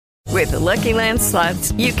With Lucky Land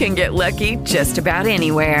Slots, you can get lucky just about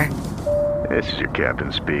anywhere. This is your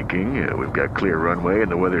captain speaking. We've got clear runway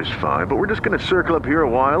and the weather's fine, but we're just going to circle up here a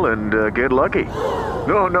while and get lucky.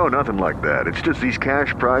 No, nothing like that. It's just these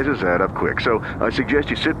cash prizes add up quick. So I suggest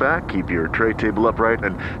you sit back, keep your tray table upright,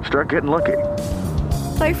 and start getting lucky.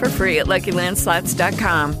 Play for free at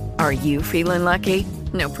LuckyLandSlots.com. Are you feeling lucky?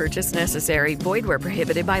 No purchase necessary. Void where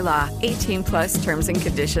prohibited by law. 18 plus terms and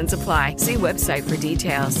conditions apply. See website for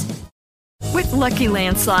details. With Lucky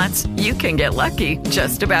Land Slots, you can get lucky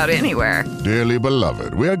just about anywhere. Dearly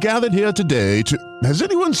beloved, we are gathered here today to... Has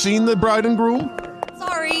anyone seen the bride and groom?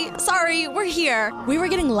 Sorry, we're here. We were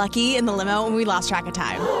getting lucky in the limo and we lost track of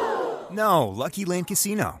time. No, Lucky Land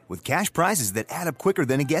Casino, with cash prizes that add up quicker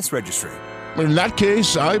than a guest registry. In that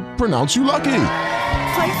case, I pronounce you lucky.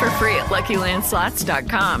 Play for free at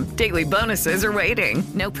LuckyLandSlots.com. Daily bonuses are waiting.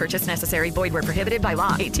 No purchase necessary. Void where prohibited by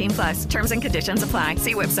law. 18 plus. Terms and conditions apply.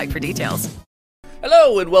 See website for details.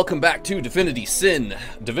 Hello and welcome back to Divinity Sin.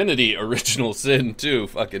 Divinity Original Sin 2.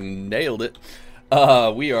 Fucking nailed it.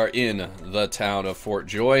 We are in the town of Fort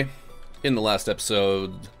Joy. In the last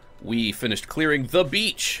episode, we finished clearing the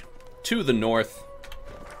beach to the north.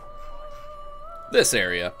 This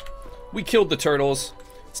area. We killed the turtles.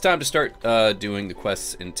 It's time to start doing the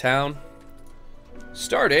quests in town.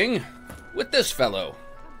 Starting with this fellow.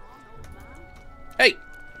 Hey!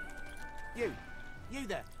 You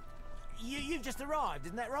there. You've just arrived,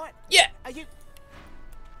 isn't that right? Yeah! Are you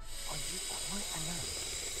quite alone?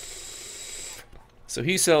 So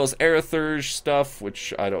he sells Aerithurge stuff,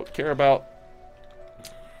 which I don't care about.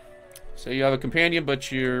 So you have a companion,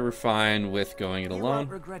 but you're fine with going it alone. You won't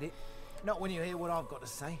regret it. Not when you hear what I've got to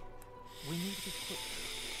say. We need to be quick.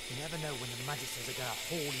 You never know when the magicians are going to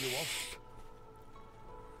haul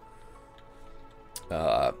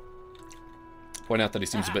you off. Point out that he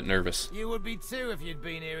seems a bit nervous. You would be too if you'd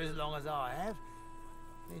been here as long as I have.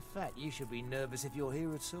 In fact, you should be nervous if you're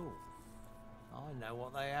here at all. I know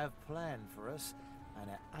what they have planned for us, and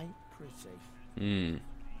it ain't pretty.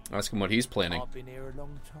 Ask him what he's planning. I've been here a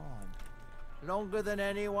long time. Longer than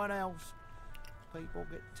anyone else. People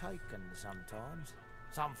get taken sometimes.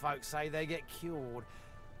 Some folks say they get cured.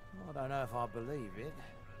 I don't know if I believe it,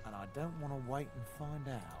 and I don't want to wait and find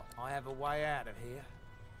out. I have a way out of here.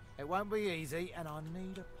 It won't be easy, and I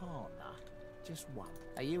need a partner. Just one.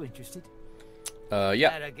 Are you interested? Yeah.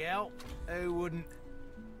 That a girl? Who wouldn't?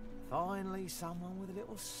 Finally, someone with a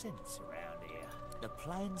little sense around here. The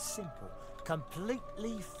plan's simple,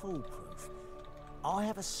 completely foolproof. I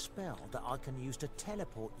have a spell that I can use to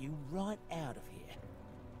teleport you right out of here.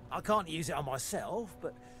 I can't use it on myself,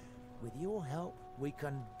 but with your help, we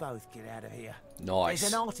can both get out of here. Nice.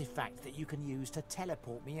 There's an artifact that you can use to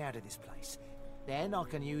teleport me out of this place. Then I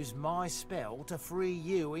can use my spell to free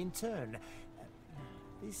you in turn.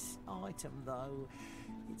 This item, though,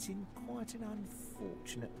 it's in quite an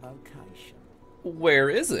unfortunate location. Where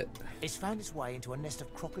is it? It's found its way into a nest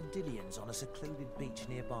of crocodilians on a secluded beach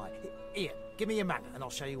nearby. Here, give me your map and I'll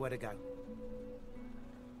show you where to go.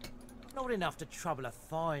 Not enough to trouble a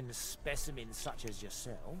fine specimen such as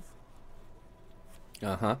yourself.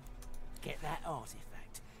 Uh-huh. Get that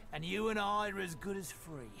artifact, and you and I are as good as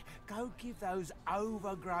free. Go give those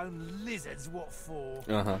overgrown lizards what for.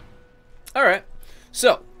 Uh-huh. Alright.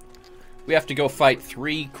 So, we have to go fight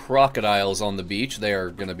 3 crocodiles on the beach. They are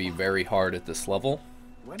going to be very hard at this level.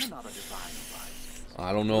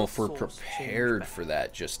 I don't know if we're prepared for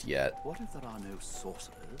that just yet. What if there are no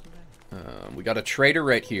sorcerers? We got a trader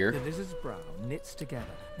right here. The lizard's brow knits together,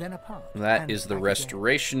 then apart. That is the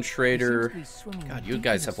restoration trader. God, you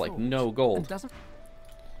guys have like no gold.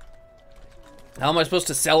 How am I supposed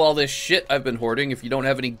to sell all this shit I've been hoarding if you don't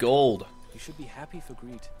have any gold? You should be happy for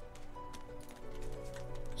greed.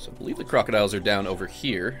 So I believe the crocodiles are down over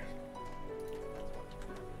here.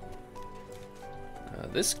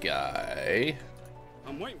 This guy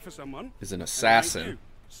I'm waiting for someone. is an assassin.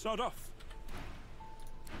 Sod off.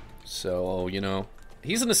 So, you know,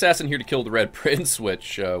 he's an assassin here to kill the Red Prince,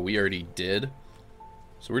 which we already did.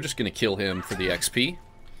 So we're just going to kill him for the XP.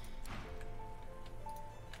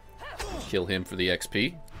 Kill him for the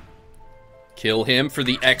XP. Kill him for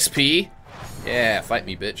the XP. Yeah, fight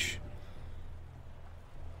me, bitch.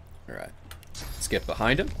 Alright. Let's get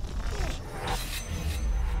behind him.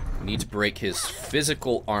 We need to break his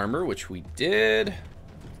physical armor, which we did.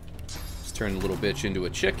 Let's turn the little bitch into a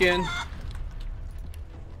chicken.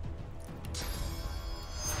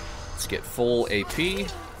 Let's get full AP.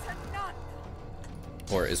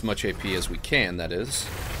 Or as much AP as we can, that is.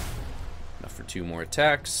 Enough for 2 more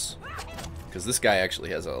attacks. Because this guy actually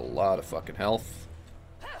has a lot of fucking health.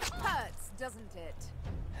 Hurts, doesn't it?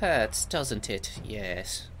 Hurts, doesn't it?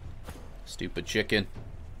 Yes. Stupid chicken.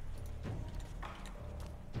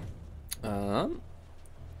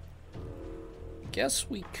 Guess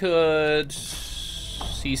we could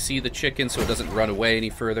CC the chicken so it doesn't run away any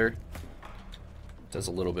further. Does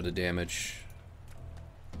a little bit of damage.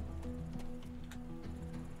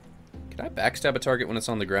 Can I backstab a target when it's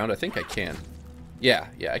on the ground? I think I can. Yeah,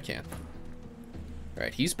 I can.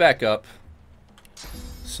 Alright, he's back up.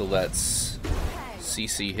 So let's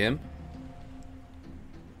CC him.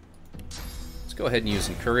 Let's go ahead and use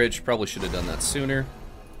Encourage. Probably should have done that sooner.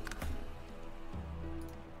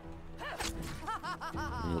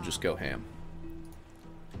 And we'll just go ham.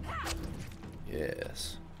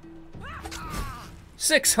 Yes.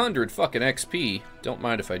 600 fucking XP. Don't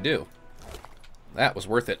mind if I do. That was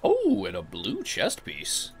worth it. Oh, and a blue chest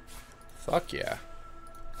piece. Fuck yeah.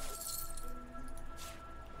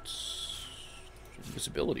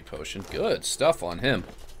 Invisibility potion. Good stuff on him.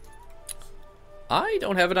 I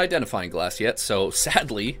don't have an identifying glass yet, so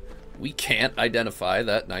sadly, we can't identify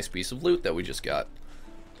that nice piece of loot that we just got.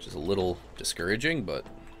 Which is a little discouraging, but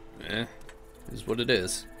is what it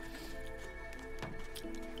is.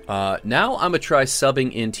 Now I'm going to try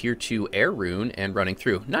subbing in Tier 2 Air Rune and running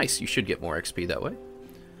through. Nice, you should get more XP that way.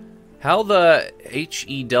 How the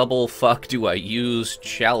HE fuck do I use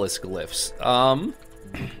Chalice Glyphs?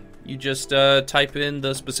 You just type in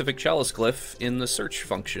the specific Chalice Glyph in the search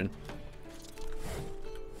function.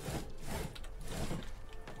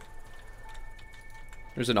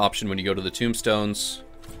 There's an option when you go to the tombstones.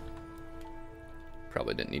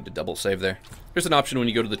 Probably didn't need to double save there. There's an option when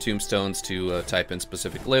you go to the tombstones to type in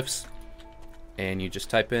specific glyphs. And you just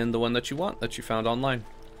type in the one that you want, that you found online.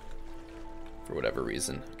 For whatever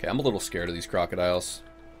reason. Okay, I'm a little scared of these crocodiles.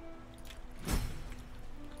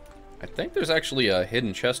 I think there's actually a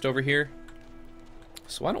hidden chest over here.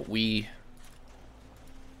 So why don't we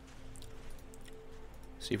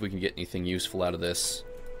see if we can get anything useful out of this.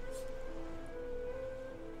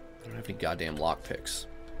 I don't have any goddamn lockpicks.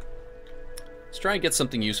 Let's try and get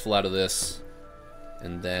something useful out of this.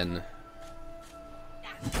 And then...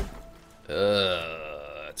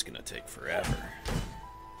 it's gonna take forever.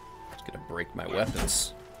 It's gonna break my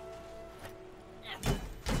weapons.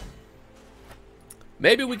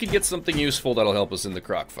 Maybe we could get something useful that'll help us in the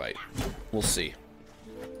croc fight. We'll see.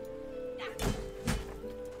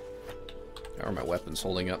 How are my weapons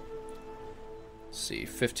holding up? Let's see,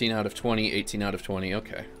 15 out of 20, 18 out of 20,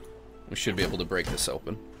 okay. We should be able to break this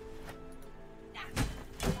open.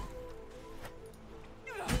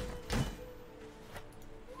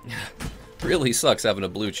 Really sucks having a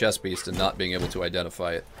blue chest piece and not being able to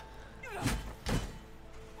identify it.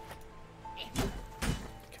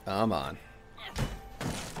 Come on.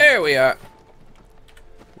 There we are.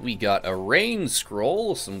 We got a rain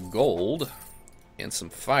scroll, some gold, and some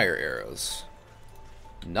fire arrows.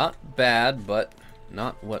 Not bad, but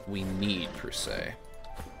not what we need per se.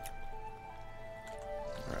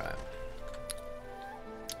 Alright.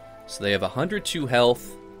 So they have 102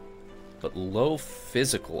 health, but low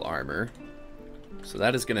physical armor. So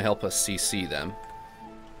that is going to help us CC them.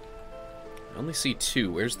 I only see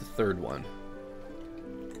 2. Where's the third one?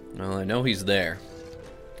 Well, I know he's there.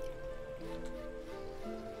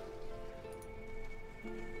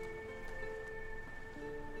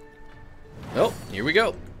 Oh, here we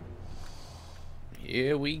go.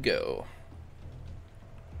 Here we go.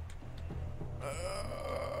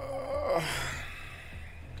 I'm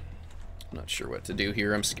not sure what to do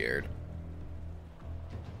here. I'm scared.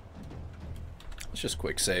 Let's just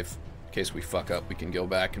quick save. In case we fuck up, we can go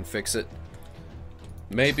back and fix it.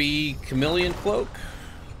 Maybe Chameleon Cloak?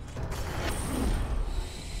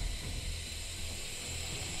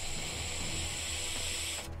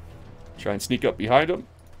 Try and sneak up behind him.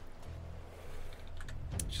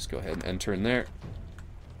 Just go ahead and enter in there.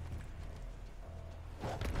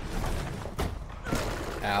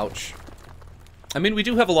 Ouch. I mean, we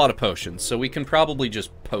do have a lot of potions, so we can probably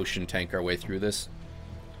just potion tank our way through this.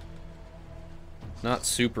 Not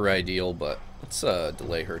super ideal, but let's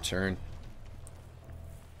delay her turn.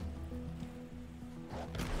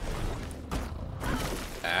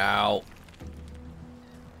 Ow.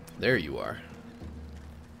 There you are.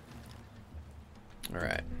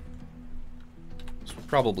 Alright. So we'll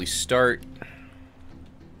probably start...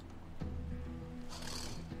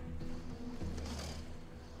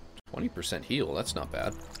 20% heal, that's not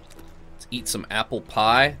bad. Let's eat some apple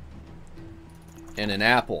pie and an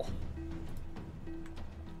apple.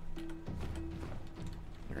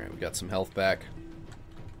 Alright, we got some health back.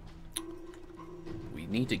 We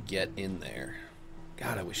need to get in there.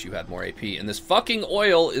 God, I wish you had more AP. And this fucking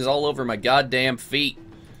oil is all over my goddamn feet.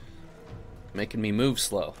 Making me move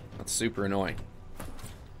slow. That's super annoying.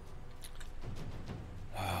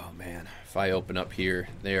 If I open up here,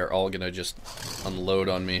 they are all gonna just unload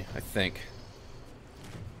on me, I think.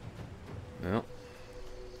 Well,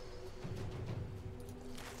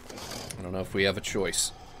 I don't know if we have a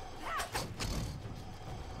choice.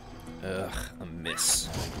 Ugh, a miss.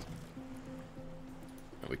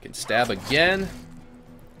 We can stab again.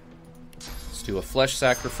 Let's do a flesh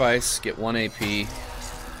sacrifice, get 1 AP.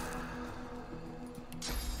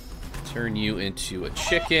 Turn you into a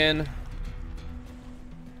chicken.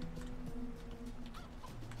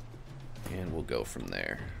 And we'll go from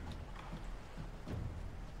there.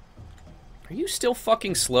 Are you still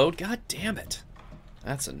fucking slowed? God damn it.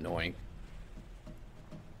 That's annoying.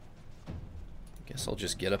 Guess I'll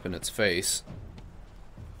just get up in its face.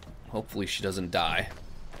 Hopefully she doesn't die.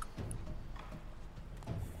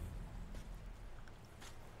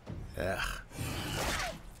 Ugh.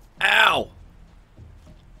 Ow!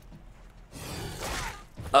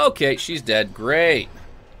 Okay, she's dead. Great.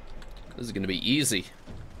 This is gonna be easy.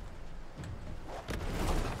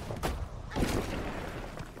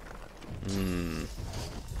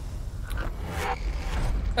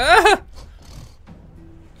 Ah!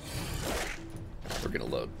 We're gonna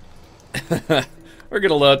load. We're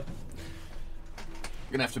gonna load.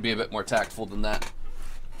 We're gonna have to be a bit more tactful than that.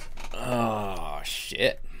 Oh,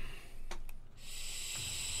 shit.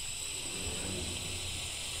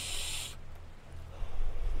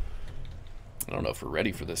 I don't know if we're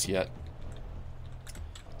ready for this yet.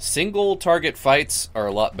 Single target fights are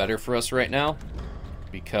a lot better for us right now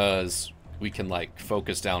because we can like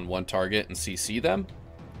focus down one target and CC them.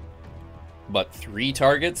 But 3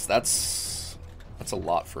 targets, that's a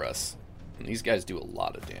lot for us. And these guys do a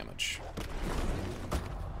lot of damage.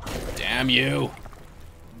 Damn you!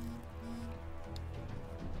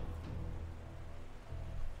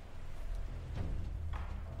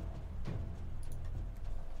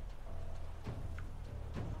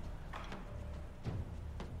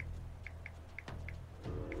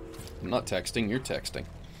 I'm not texting, you're texting.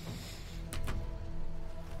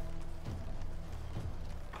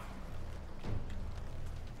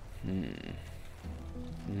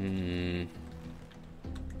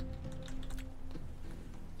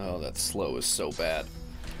 Oh, that slow is so bad.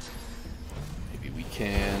 Maybe we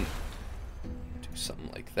can do something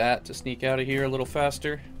like that to sneak out of here a little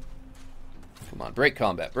faster. Come on, break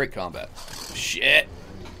combat, break combat. Shit!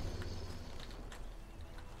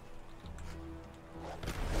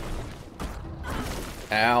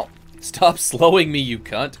 Ow. Stop slowing me, you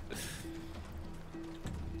cunt.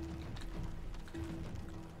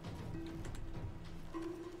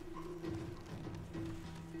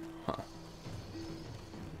 Huh.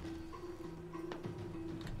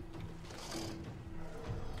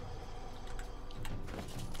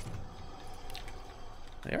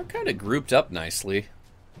 They are kind of grouped up nicely.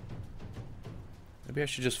 Maybe I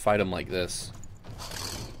should just fight them like this.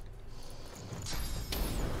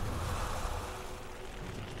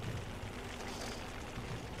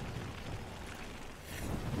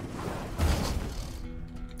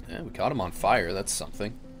 Yeah, we caught him on fire. That's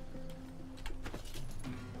something.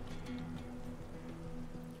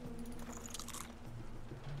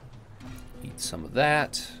 Eat some of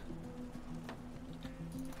that.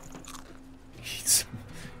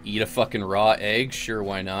 Eat a fucking raw egg? Sure,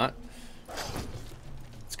 why not?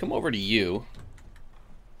 Let's come over to you.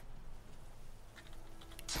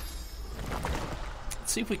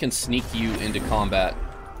 Let's see if we can sneak you into combat.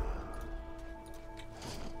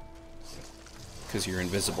 Because you're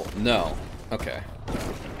invisible. No. Okay.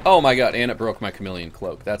 Oh my god, and it broke my chameleon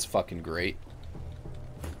cloak. That's fucking great.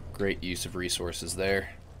 Great use of resources there.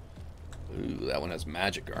 Ooh, that one has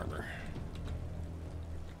magic armor.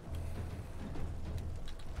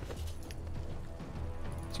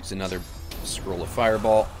 Let's use another scroll of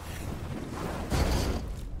fireball.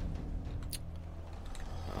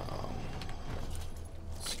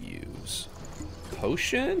 Let's use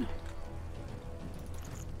potion.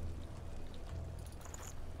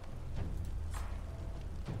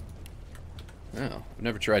 Oh, I've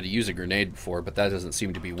never tried to use a grenade before, but that doesn't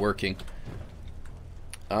seem to be working.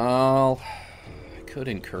 I could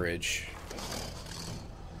encourage.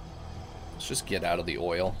 Let's just get out of the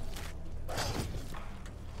oil.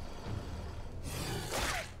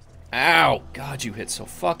 Ow! God, you hit so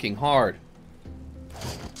fucking hard.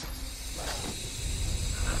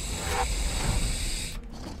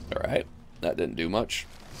 Alright, that didn't do much.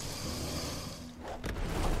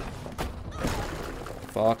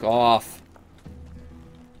 Fuck off.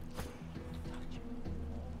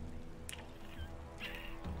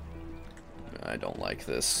 I don't like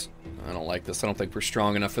this. I don't like this. I don't think we're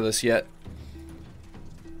strong enough for this yet.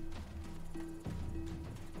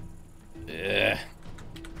 Ugh.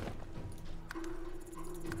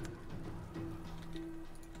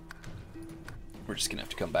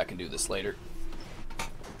 come back and do this later.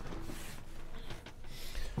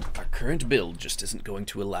 Our current build just isn't going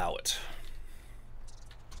to allow it.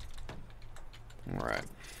 Alright.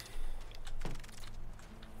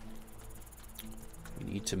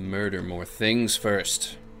 We need to murder more things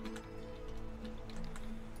first.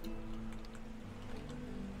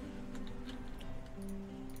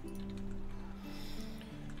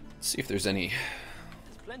 Let's see if there's any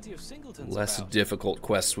less difficult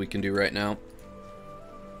quests we can do right now.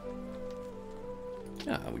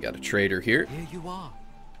 Ah, we got a trader here. Here you are.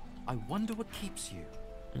 I wonder what keeps you.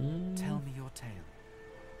 Tell me your tale.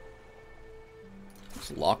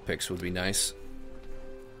 These lockpicks would be nice.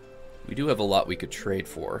 We do have a lot we could trade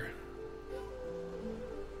for.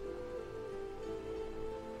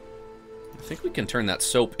 I think we can turn that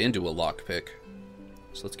soap into a lockpick.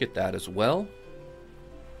 So let's get that as well.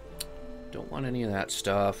 Don't want any of that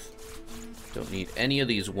stuff. Don't need any of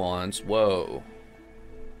these wands. Whoa.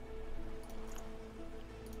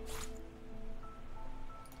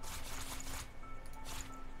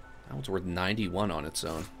 That one's worth 91 on its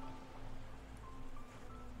own.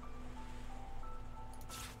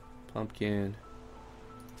 Pumpkin.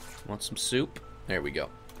 Want some soup? There we go.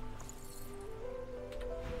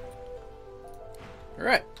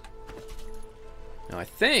 Alright. Now I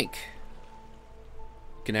think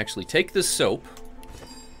we can actually take this soap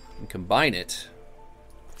and combine it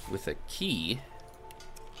with a key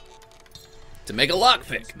to make a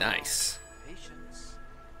lockpick. Nice.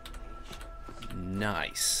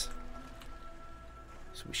 Nice.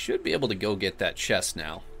 So we should be able to go get that chest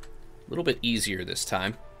now. A little bit easier this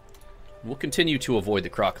time. We'll continue to avoid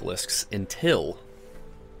the crocolisks until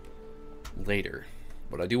later.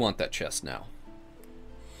 But I do want that chest now.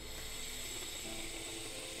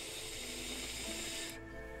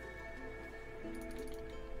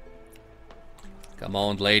 Come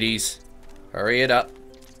on, ladies. Hurry it up.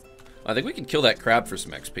 I think we can kill that crab for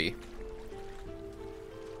some XP.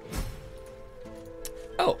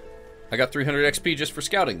 Oh, I got 300 XP just for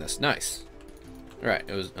scouting this. Nice. Alright,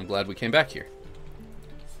 I'm glad we came back here.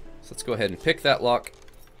 So let's go ahead and pick that lock.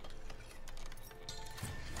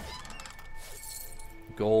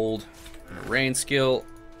 Gold. Rain skill.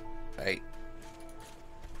 Hey.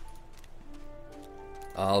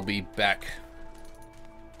 I'll be back.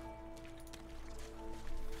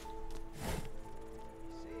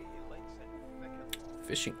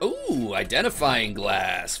 Fishing. Ooh, identifying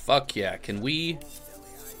glass. Fuck yeah. Can we?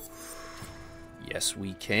 Yes,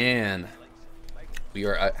 we can. We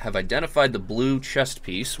have identified the blue chest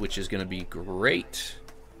piece, which is going to be great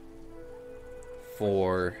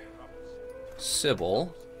for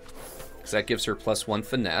Sybil, because that gives her +1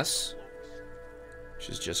 finesse, which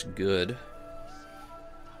is just good.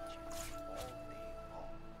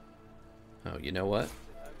 Oh, you know what?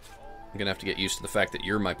 I'm going to have to get used to the fact that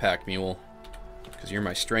you're my pack mule, because you're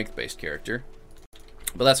my strength-based character.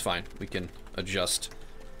 But that's fine. We can adjust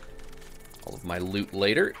all of my loot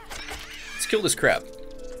later. Let's kill this crab.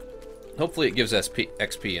 Hopefully it gives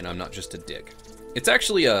XP and I'm not just a dick. It's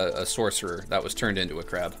actually a sorcerer that was turned into a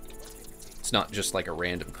crab. It's not just like a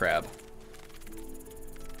random crab.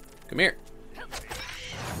 Come here.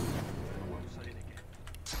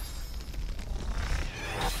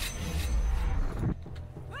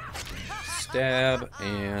 Stab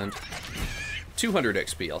and 200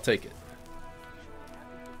 XP. I'll take it.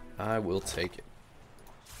 I will take it.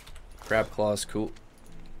 Crab claws, cool.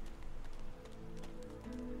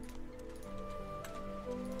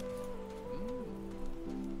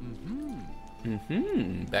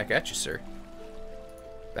 Back at you, sir.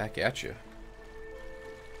 Back at you.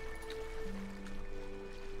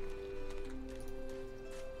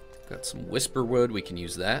 Got some whisper wood. We can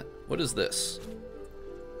use that. What is this?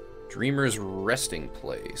 Dreamer's resting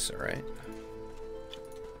place. All right.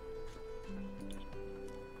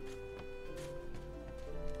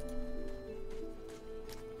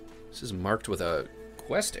 This is marked with a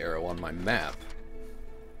quest arrow on my map.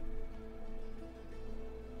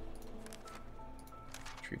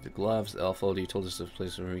 Retrieve the gloves. The elf Elodie told us the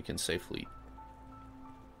place where we can safely...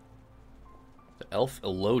 The elf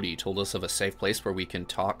Elodie told us of a safe place where we can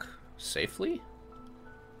talk safely?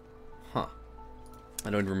 Huh. I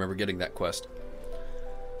don't even remember getting that quest.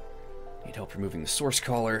 Need help removing the source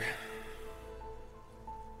collar.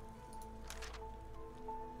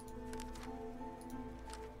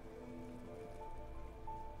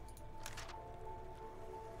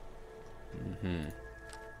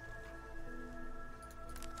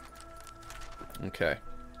 Okay.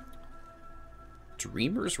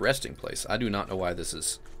 Dreamer's resting place. I do not know why this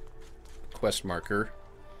is a quest marker,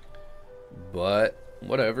 but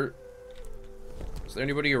whatever. Is there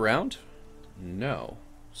anybody around? No.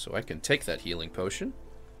 So I can take that healing potion.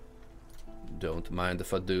 Don't mind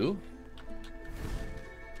if I do.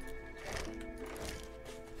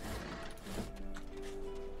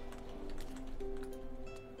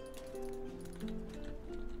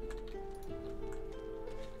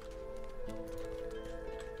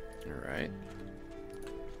 Alright.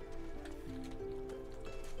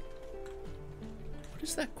 What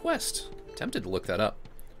is that quest? I'm tempted to look that up.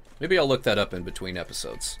 Maybe I'll look that up in between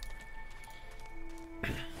episodes.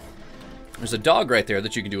 There's a dog right there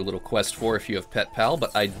that you can do a little quest for if you have Pet Pal,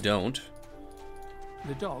 but I don't.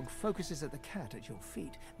 The dog focuses at the cat at your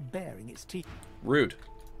feet, baring its teeth. Rude.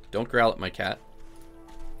 Don't growl at my cat.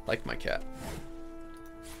 Like my cat.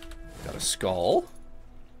 Got a skull.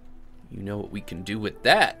 You know what we can do with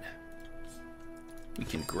that? We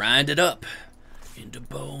can grind it up into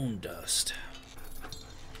bone dust.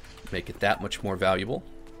 Make it that much more valuable.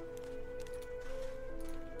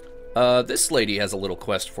 This lady has a little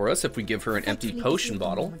quest for us if we give her an empty potion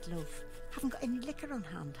bottle. Love. Haven't got any liquor on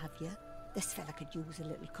hand, have you? This fella could use a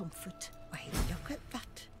little comfort. Why, look at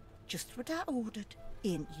that. Just what I ordered.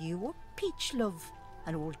 Ain't you a peach, love?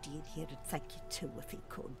 And old Dean here'd thank you too if he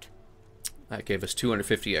could. That gave us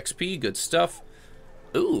 250 XP, good stuff.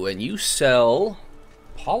 Ooh, and you sell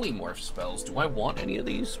polymorph spells. Do I want any of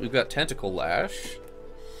these? We've got Tentacle Lash.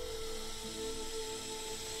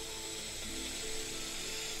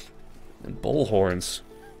 And Bullhorns.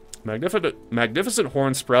 Magnificent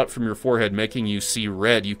horns sprout from your forehead, making you see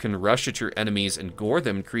red. You can rush at your enemies and gore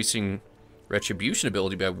them, increasing retribution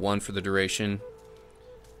ability by 1 for the duration.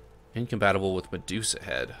 Incompatible with Medusa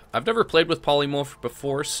Head. I've never played with Polymorph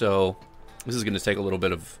before, so this is going to take a little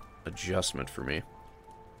bit of adjustment for me.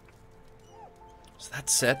 So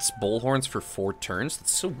that sets Bullhorns for 4 turns?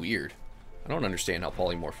 That's so weird. I don't understand how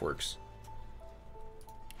Polymorph works.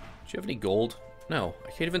 Do you have any gold? No, I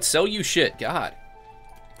can't even sell you shit. God.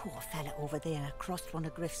 Poor fella over there crossed one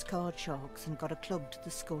of Griff's card sharks and got a club to the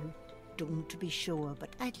skull. Don't to be sure, but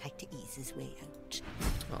I'd like to ease his way out.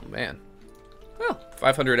 Oh, man. Well,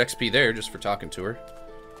 500 XP there just for talking to her.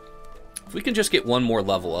 If we can just get 1 more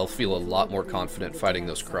level, I'll feel a lot more confident fighting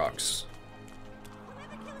those crocs.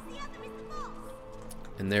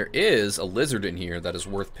 And there is a lizard in here that is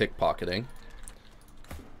worth pickpocketing.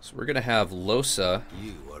 So we're going to have Losa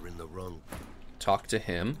talk to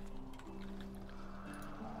him.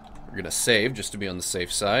 We're going to save just to be on the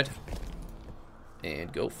safe side.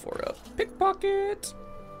 And go for a pickpocket.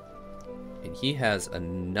 And he has a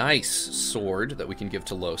nice sword that we can give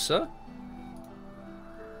to Losa.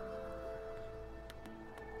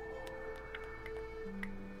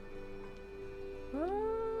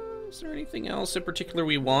 Is there anything else in particular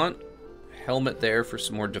we want? Helmet there for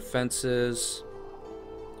some more defenses.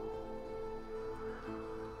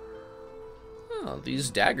 Oh, these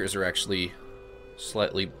daggers are actually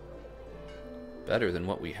slightly better than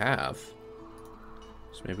what we have.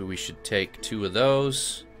 So maybe we should take 2 of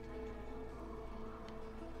those.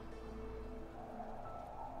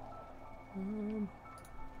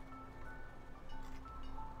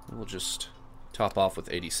 We'll just top off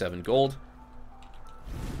with 87 gold.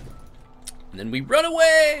 And then we run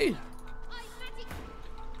away!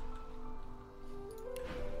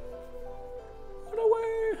 Run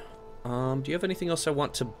away! Do you have anything else I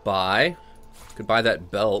want to buy? Could buy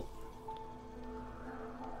that belt.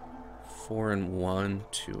 4 and 1,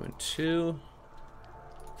 2 and 2.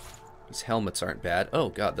 These helmets aren't bad. Oh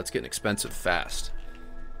god, that's getting expensive fast.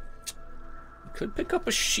 Could pick up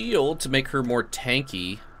a shield to make her more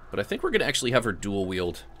tanky, but I think we're going to actually have her dual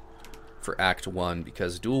wield for Act 1,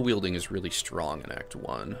 because dual wielding is really strong in Act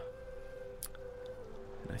 1.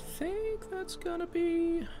 And I think that's going to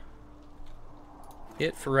be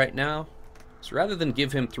it for right now. So rather than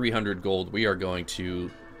give him 300 gold, we are going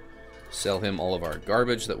to sell him all of our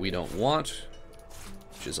garbage that we don't want,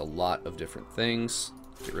 which is a lot of different things.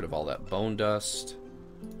 Get rid of all that bone dust,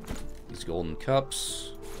 these golden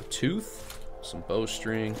cups, a tooth, some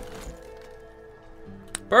bowstring.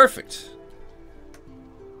 Perfect.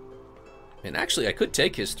 And actually, I could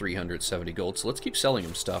take his 370 gold, so let's keep selling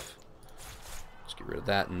him stuff. Let's get rid of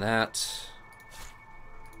that and that.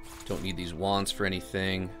 Don't need these wands for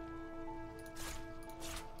anything.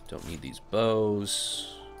 Don't need these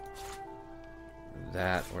bows. Or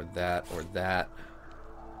that, or that, or that.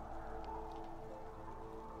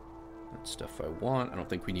 That's stuff I want. I don't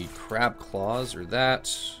think we need crab claws or that.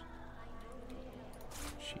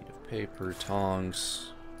 Sheet of paper,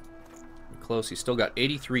 tongs. We're close. He's still got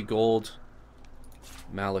 83 gold.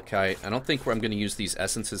 Malachite. I don't think I'm going to use these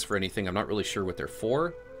essences for anything. I'm not really sure what they're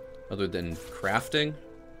for, other than crafting.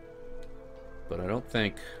 But I don't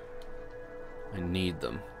think I need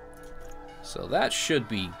them. So that should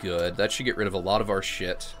be good. That should get rid of a lot of our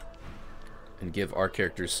shit and give our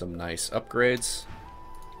characters some nice upgrades.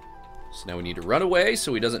 So now we need to run away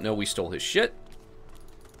so he doesn't know we stole his shit.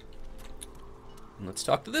 And let's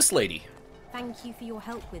talk to this lady. Thank you for your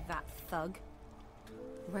help with that, thug.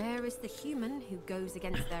 Rare is the human who goes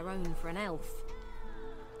against their own for an elf.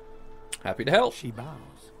 Happy to help. She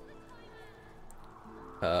bows.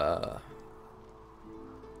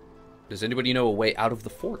 Does anybody know a way out of the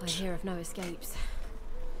fort? I hear of no escapes.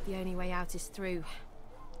 The only way out is through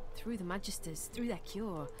the Magisters, through their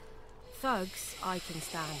cure. Thugs I can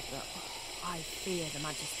stand, but I fear the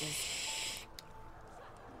Magisters.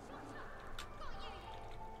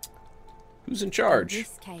 Who's in charge? In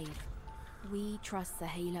this cave, we trust the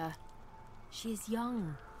healer. She is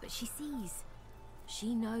young, but she sees.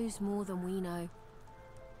 She knows more than we know.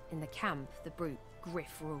 In the camp, the brute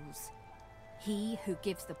Griff rules. He who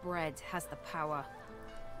gives the bread has the power.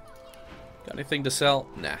 Got anything to sell?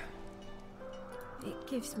 Nah. It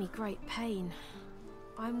gives me great pain.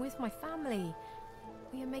 I'm with my family.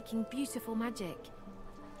 We are making beautiful magic.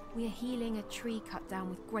 We are healing a tree cut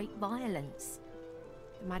down with great violence.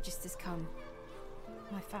 The Magisters come.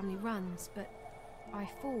 My family runs, but I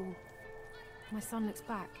fall. My son looks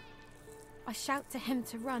back. I shout to him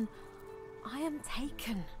to run. I am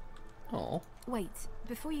taken. Oh. Wait,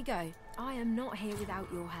 before you go, I am not here without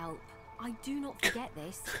your help. I do not forget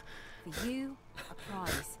this. For you, a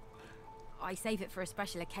prize. I save it for a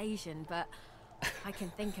special occasion, but I can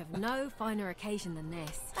think of no finer occasion than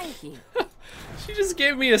this. Thank you. She just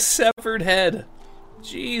gave me a severed head.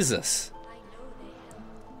 Jesus.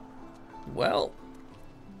 Well.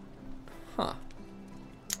 Huh.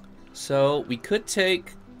 So, we could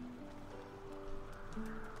take...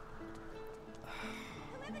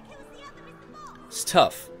 It's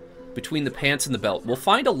tough. Between the pants and the belt. We'll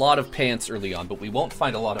find a lot of pants early on, but we won't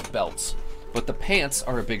find a lot of belts. But the pants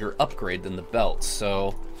are a bigger upgrade than the belts,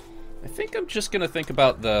 so... I think I'm just gonna think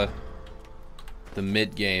about the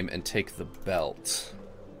mid-game and take the belt.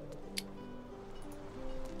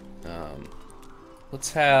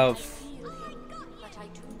 Let's have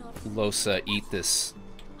Lohse eat this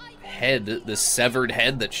head, this severed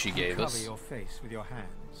head that she gave us. Cover your face with your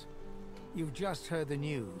hands. You've just heard the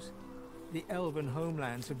news. The elven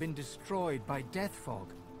homelands have been destroyed by death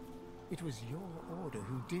fog. It was your order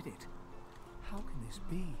who did it. How can this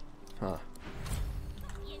be? Huh.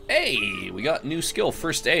 Hey, we got new skill,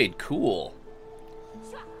 first aid. Cool.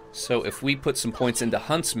 So if we put some points into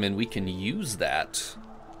Huntsman, we can use that,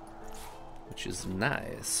 which is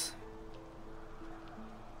nice.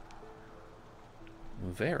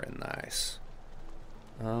 Very nice.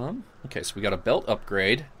 Okay, so we got a belt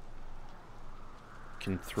upgrade.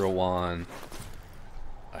 Can throw on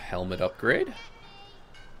a helmet upgrade.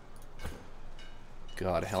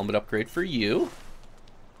 Got a helmet upgrade for you.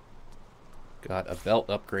 Got a belt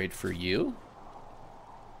upgrade for you.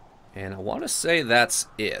 And I want to say that's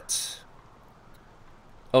it.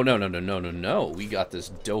 Oh, no. We got this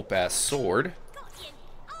dope-ass sword.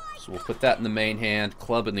 So we'll put that in the main hand,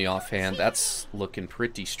 club in the offhand. That's looking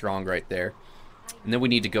pretty strong right there. And then we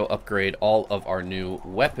need to go upgrade all of our new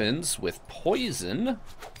weapons with poison.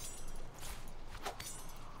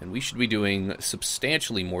 And we should be doing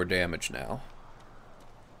substantially more damage now,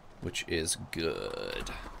 which is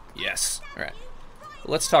good. Yes. All right.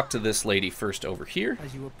 Let's talk to this lady first over here.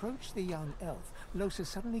 As you approach the young elf, Lohse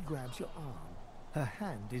suddenly grabs your arm. Her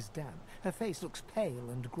hand is damp. Her face looks pale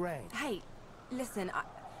and grey. Hey, listen,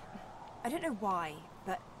 I don't know why,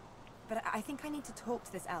 but I think I need to talk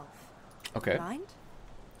to this elf. Okay. Mind?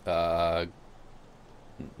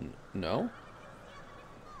 No.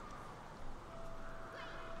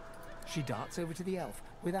 She darts over to the elf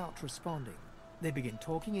without responding. They begin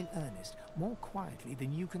talking in earnest, more quietly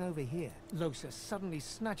than you can overhear. Lohse suddenly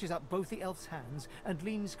snatches up both the elf's hands and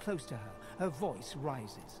leans close to her. Her voice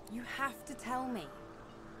rises. You have to tell me.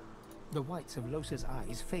 The whites of Lohse's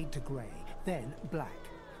eyes fade to grey, then black.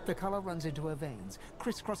 The colour runs into her veins,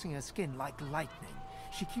 crisscrossing her skin like lightning.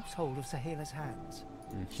 She keeps hold of Sahela's hands.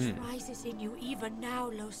 It rises in you even now,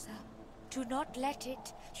 Lohse. Do not let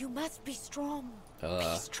it. You must be strong.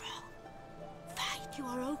 Be strong. Fight. You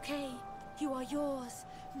are okay. You are yours.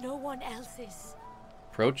 No one else's.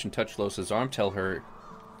 Approach and touch Lohse's arm. Tell her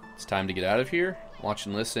it's time to get out of here. Watch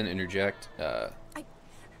and listen. Interject. I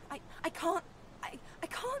can't. I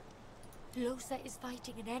can't. Lohse is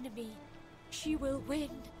fighting an enemy. She will win.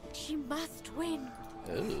 She must win.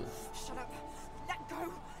 Oh. Shut up. Let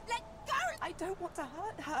go. Let go. I don't want to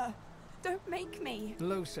hurt her. Don't make me.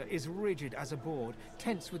 Losa is rigid as a board,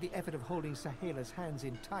 tense with the effort of holding Sahila's hands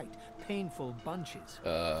in tight, painful bunches.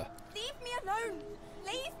 Leave me alone.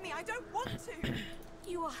 Leave me. I don't want to.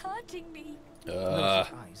 You are hurting me.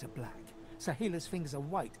 Losa's eyes are black. Sahila's fingers are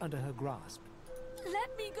white under her grasp.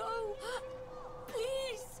 Let me go.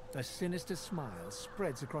 Please. A sinister smile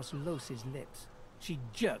spreads across Losa's lips. She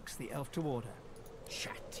jerks the elf toward her.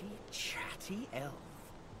 Chatty, chatty elf.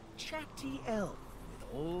 Chatty elf with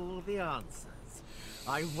all the answers.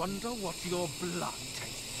 I wonder what your blood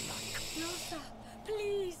tastes like. Losa,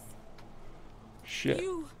 please. Shit.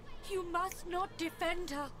 You must not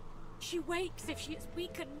defend her. She wakes if she is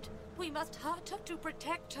weakened. We must hurt her to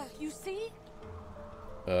protect her, you see?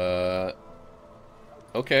 Okay.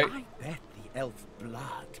 I bet the elf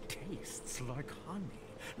blood tastes like honey,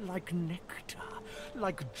 like nectar,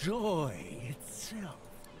 like joy itself.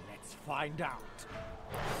 Let's find out.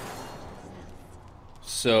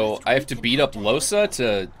 So I have to beat up Losa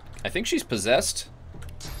to... I think she's possessed,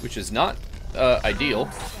 which is not ideal.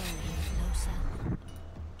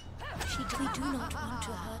 We do not want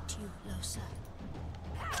to hurt you, Losa.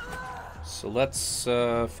 So let's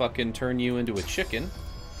fucking turn you into a chicken.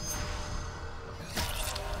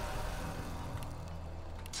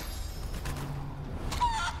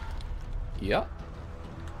 Yeah.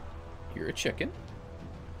 You're a chicken.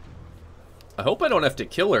 I hope I don't have to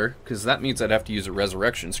kill her, because that means I'd have to use a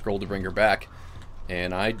resurrection scroll to bring her back.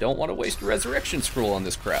 And I don't want to waste a resurrection scroll on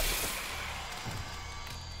this crap.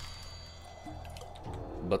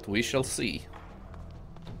 But we shall see.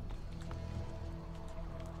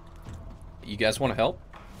 You guys want to help?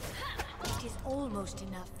 It is almost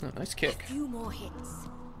enough. Oh, nice kick. A few more hits.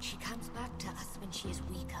 She comes back to us when she is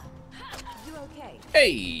weaker. You okay?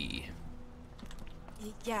 Hey!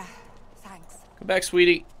 Yeah, thanks. Come back,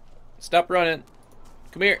 sweetie. Stop running.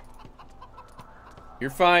 Come here. You're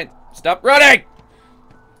fine. Stop running!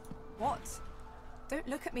 What? Don't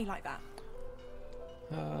look at me like that.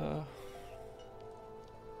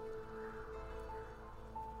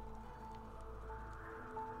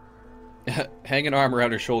 Hang an arm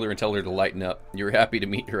around her shoulder and tell her to lighten up. You're happy to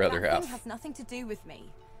meet your other That half. thing has nothing to do with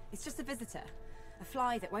me. It's just a visitor. A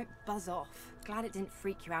fly that won't buzz off. Glad it didn't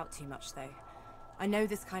freak you out too much, though. I know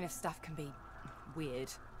this kind of stuff can be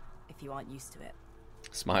weird if you aren't used to it.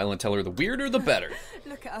 Smile and tell her the weirder the better.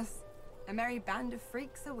 Look at us. A merry band of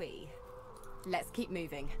freaks are we. Let's keep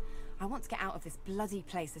moving. I want to get out of this bloody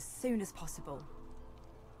place as soon as possible.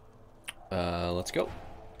 Let's go.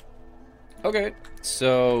 Okay,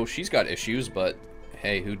 so she's got issues, but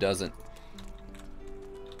hey, who doesn't?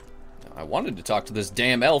 I wanted to talk to this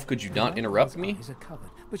damn elf. Could you not interrupt me? Her eyes are covered,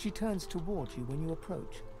 but she turns towards you when you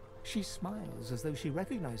approach. She smiles as though she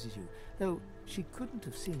recognizes you, though she couldn't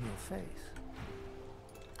have seen your face.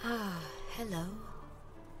 Ah, hello.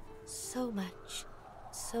 So much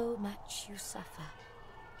you suffer.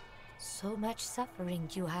 So much suffering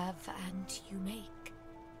you have and you make.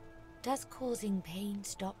 Does causing pain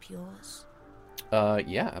stop yours?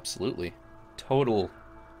 Yeah, absolutely. Total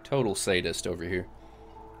sadist over here.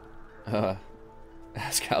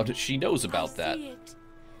 Ask how she knows about that. I see it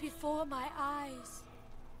before my eyes.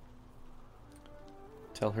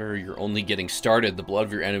 Tell her you're only getting started. The blood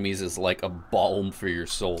of your enemies is like a balm for your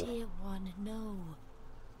soul. Dear one, no.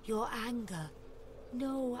 Your anger.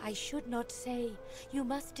 No, I should not say. You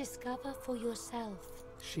must discover for yourself.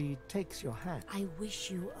 She takes your hand. I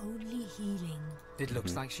wish you only healing. It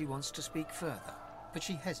looks like she wants to speak further, but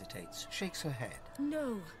she hesitates, shakes her head.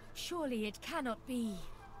 No, surely it cannot be.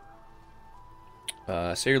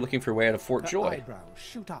 So you're looking for a way out of Fort Joy. Her eyebrows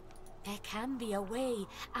shoot up. There can be a way.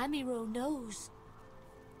 Amiro knows.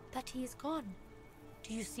 But he is gone.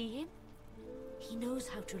 Do you see him? He knows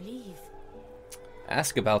how to leave.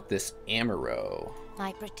 Ask about this Amiro.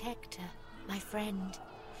 My protector, my friend.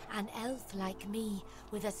 An elf like me,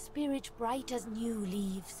 with a spirit bright as new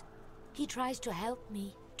leaves. He tries to help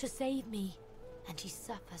me, to save me, and he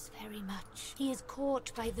suffers very much. He is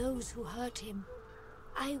caught by those who hurt him.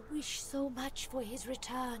 I wish so much for his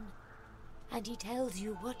return. And he tells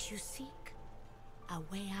you what you seek. A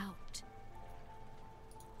way out.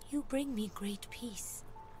 You bring me great peace.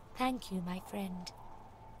 Thank you, my friend.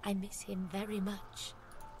 I miss him very much.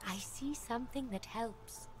 I see something that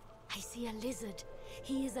helps. I see a lizard.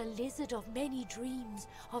 He is a lizard of many dreams,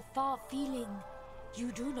 of far feeling.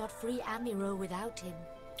 You do not free Amiro without him.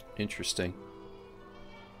 Interesting.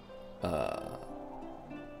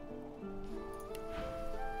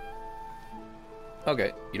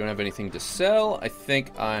 Okay, you don't have anything to sell. I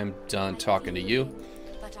think I'm done talking to you.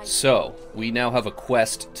 So, we now have a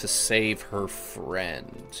quest to save her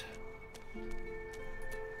friend.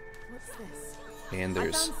 What's this? And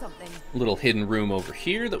there's found something. a little hidden room over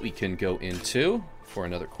here that we can go into for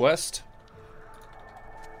another quest.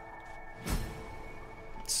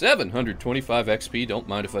 725 XP, don't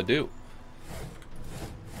mind if I do.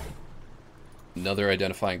 Another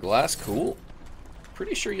identifying glass, cool.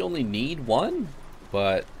 Pretty sure you only need one,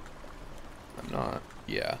 but I'm not.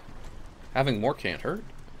 Yeah. Having more can't hurt.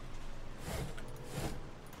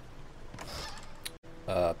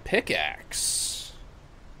 Pickaxe.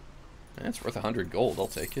 That's worth 100 gold, I'll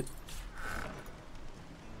take it.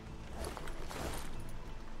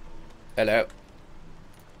 Hello.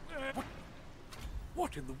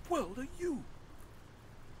 What in the world are you?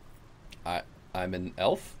 I'm an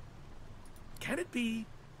elf? Can it be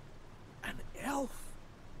an elf?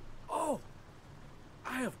 Oh,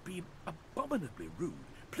 I have been abominably rude.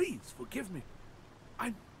 Please forgive me.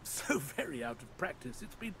 I'm so very out of practice.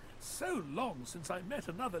 It's been so long since I met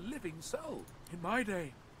another living soul. In my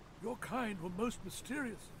day, your kind were most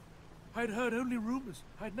mysterious. I'd heard only rumors.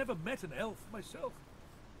 I'd never met an elf myself.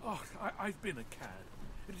 Oh, I've been a cad.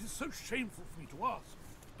 It is so shameful for me to ask,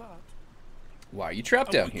 but... Why are you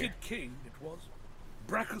trapped down here? A wicked king it was.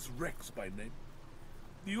 Brachus Rex by name.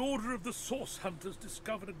 The Order of the Source Hunters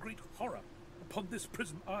discovered a great horror upon this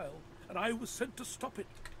prison isle, and I was sent to stop it.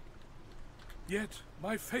 Yet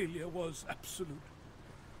my failure was absolute.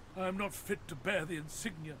 I am not fit to bear the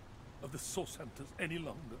insignia of the Source Hunters any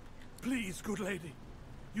longer. Please, good lady,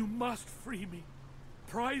 you must free me.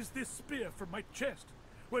 Prise this spear from my chest,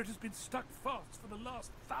 where it has been stuck fast for the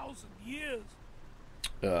last 1,000 years.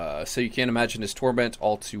 So you can't imagine his torment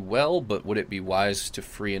all too well, but would it be wise to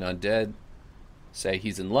free an undead? Say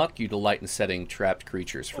he's in luck, you delight in setting trapped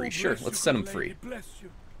creatures free. Sure, let's set him free. Bless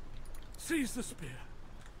you. Seize the spear.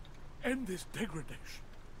 End this degradation.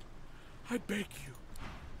 I beg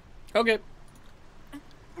you. Okay.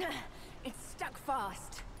 It's stuck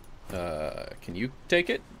fast. Can you take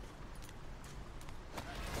it?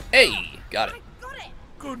 Hey, got it. I got it.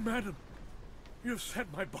 Good madam, you've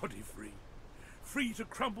set my body free. Free to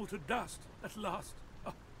crumble to dust at last.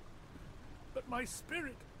 Oh. But my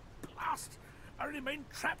spirit, blast, I remain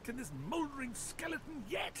trapped in this mouldering skeleton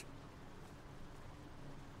yet.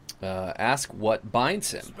 Ask what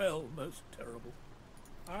binds him. Spell most terrible.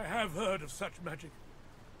 I have heard of such magic,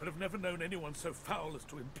 but have never known anyone so foul as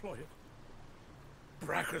to employ it.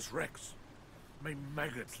 Brachus Rex, may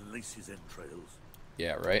maggots lace his entrails.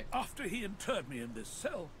 Yeah, right. After he interred me in this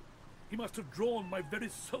cell, he must have drawn my very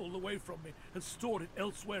soul away from me and stored it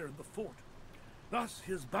elsewhere in the fort. Thus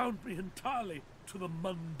he has bound me entirely to the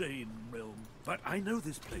mundane realm. But I know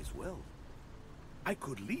this place well. I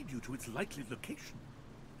could lead you to its likely location.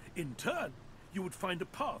 In turn, you would find a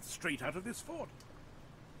path straight out of this fort.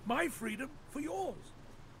 My freedom for yours.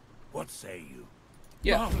 What say you?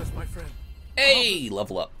 Yeah. Marvelous, my friend. Hey,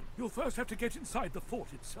 level up. You'll first have to get inside the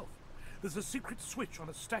fort itself. There's a secret switch on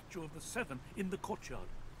a statue of the Seven in the courtyard.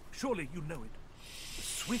 Surely you know it. The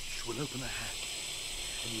switch will open a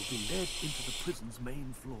hatch, and you'll be led into the prison's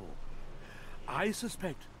main floor. I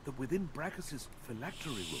suspect that within Brachus's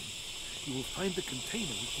phylactery room, you will find the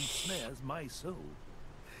container which ensnares my soul.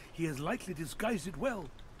 He has likely disguised it well,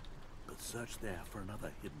 but search there for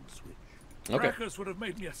another hidden switch. Okay. Brachus would have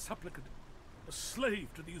made me a supplicant, a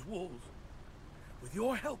slave to these walls. With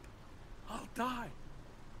your help, I'll die.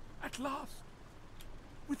 At last.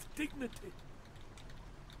 With dignity.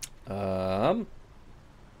 Okay,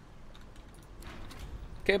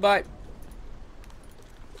 bye.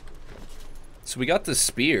 So we got the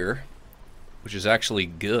spear, which is actually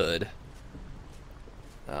good.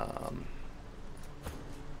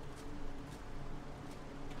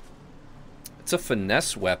 It's a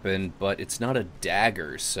finesse weapon, but it's not a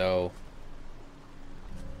dagger, so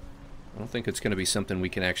I don't think it's going to be something we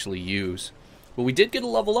can actually use. But we did get a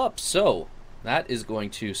level up, so that is going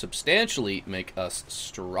to substantially make us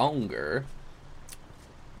stronger.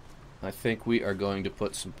 I think we are going to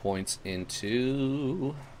put some points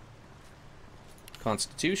into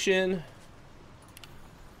Constitution.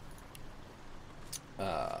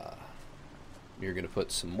 You're going to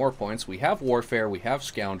put some more points. We have Warfare, we have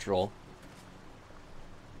Scoundrel.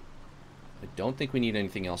 I don't think we need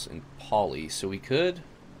anything else in Poly, so we could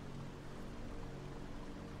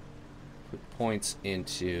put points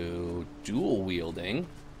into Dual Wielding,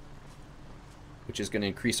 which is going to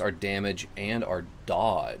increase our damage and our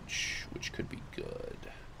dodge, which could be good.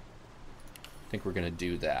 I think we're going to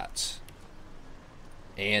do that.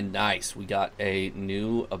 And nice, we got a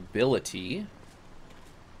new ability.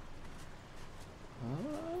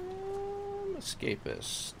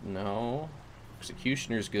 Escapist, no.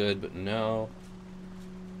 Executioner's good, but no.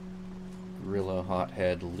 Gorilla,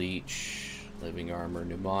 Hothead, Leech, Living Armor,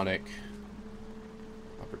 Mnemonic.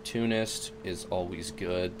 Opportunist is always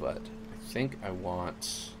good, but I think I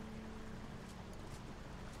want...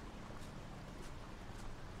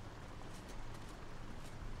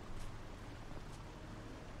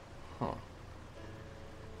 Huh.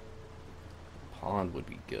 Pawn would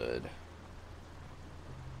be good.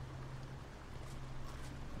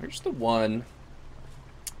 Where's the one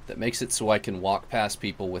that makes it so I can walk past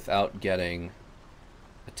people without getting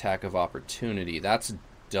attack of opportunity? That's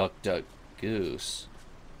Duck Duck Goose.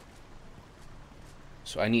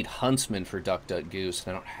 So I need Huntsman for Duck Duck Goose,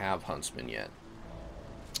 and I don't have Huntsman yet.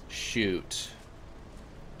 Shoot.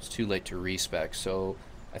 It's too late to respec, so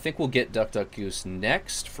I think we'll get Duck Duck Goose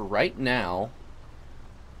next. For right now,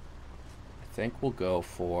 I think we'll go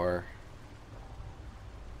for...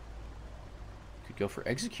 Could go for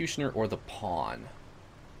Executioner or the Pawn.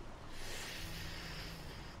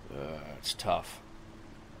 It's tough.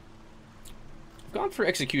 I've gone for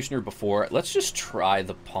Executioner before. Let's just try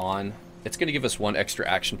the Pawn. It's going to give us 1 extra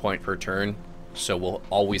action point per turn, so we'll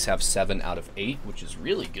always have 7 out of 8, which is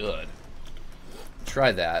really good.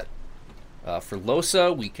 Try that. For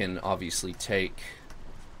Losa, we can obviously take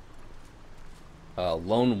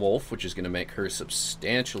Lone Wolf, which is going to make her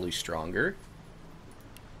substantially stronger.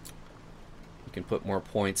 We can put more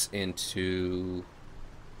points into...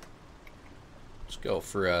 Let's go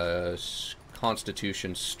for a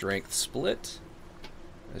Constitution Strength split.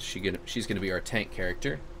 She's going to be our tank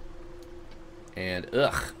character. And,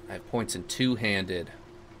 I have points in two-handed.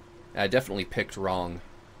 I definitely picked wrong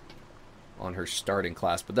on her starting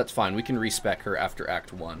class, but that's fine. We can respec her after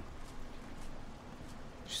Act 1.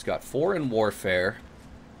 She's got 4 in Warfare.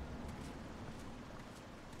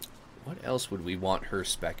 What else would we want her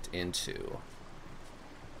spec'd into?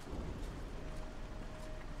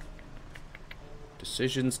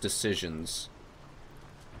 Decisions.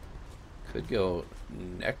 Could go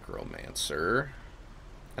Necromancer.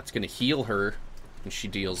 That's going to heal her when she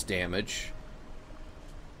deals damage.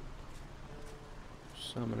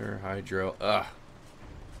 Summoner, Hydro.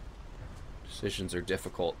 Decisions are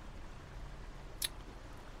difficult.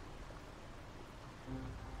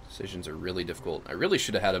 Decisions are really difficult. I really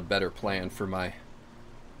should have had a better plan for my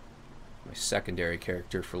secondary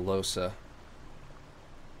character for Losa.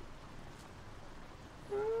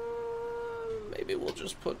 Maybe we'll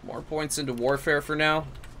just put more points into Warfare for now.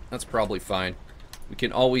 That's probably fine. We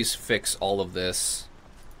can always fix all of this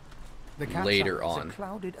later on. Are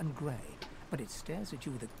clouded and grey, but it stares at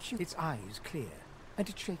you with its eyes clear, and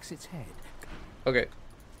it shakes its head. Okay.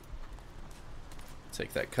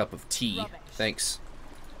 Take that cup of tea. Rubbish. Thanks.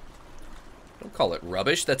 Don't call it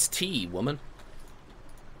rubbish. That's tea, woman.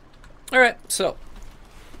 Alright, so.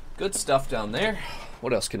 Good stuff down there.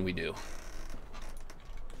 What else can we do?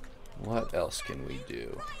 What else can we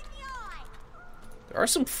do? There are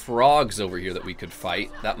some frogs over here that we could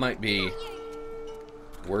fight. That might be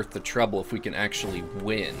worth the trouble if we can actually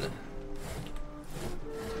win.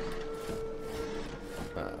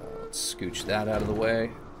 Let's scooch that out of the way.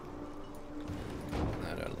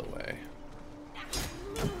 That out of the way.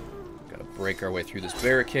 Gotta break our way through this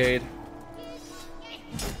barricade.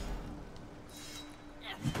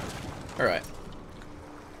 Alright.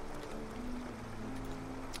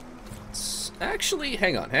 Actually,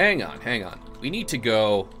 hang on. We need to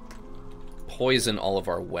go poison all of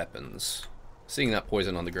our weapons. Seeing that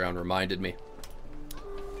poison on the ground reminded me.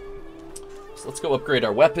 So let's go upgrade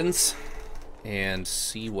our weapons and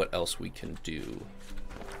see what else we can do.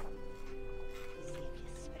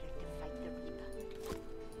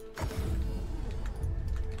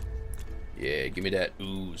 Yeah, give me that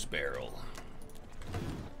ooze barrel.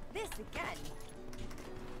 This again.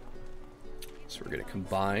 So we're gonna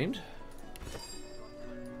combine.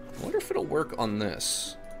 I wonder if it'll work on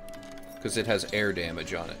this, because it has air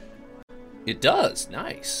damage on it. It does.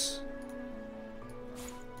 Nice.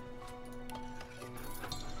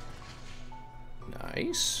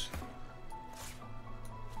 Nice.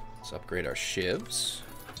 Let's upgrade our shivs.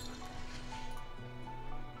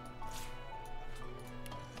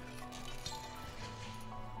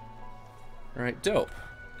 Alright, dope.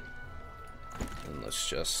 And let's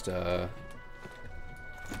just throw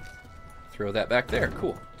that back there.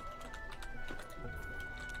 Cool.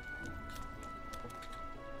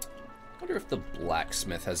 I wonder if the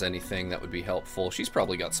blacksmith has anything that would be helpful. She's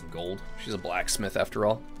probably got some gold. She's a blacksmith after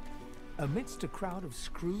all. Amidst a crowd of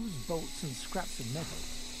screws, bolts, and scraps of metal,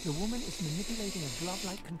 the woman is manipulating a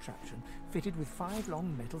glove-like contraption fitted with 5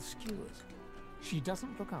 long metal skewers. She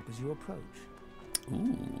doesn't look up as you approach.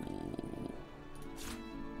 Ooh.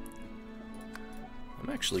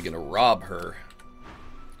 I'm actually gonna rob her.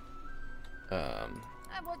 Yeah.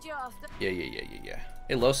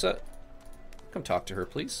 Hey, Losa. come talk to her,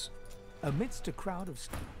 please. Amidst a crowd of...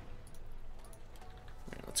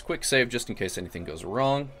 Right, let's quick save just in case anything goes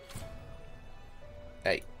wrong.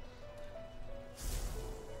 Hey.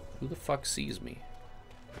 Who the fuck sees me?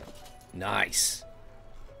 Nice.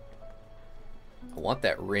 I want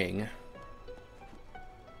that ring.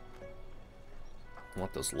 I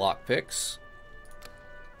want those lockpicks.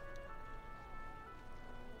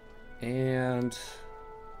 And...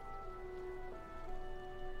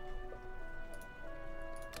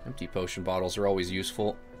 empty potion bottles are always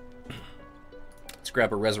useful. Let's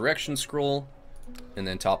grab a resurrection scroll and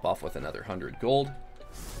then top off with another 100 gold.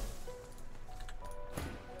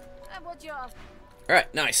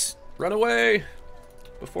 Alright, nice. Run away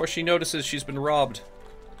before she notices she's been robbed.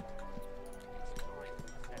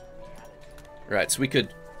 Alright, so we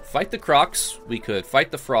could fight the crocs, we could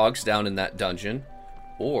fight the frogs down in that dungeon,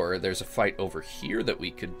 or there's a fight over here that we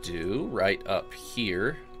could do right up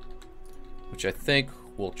here, which I think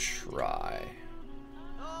we'll try.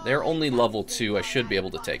 They're only level 2. I should be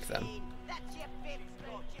able to take them.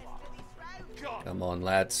 Come on,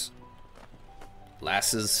 lads.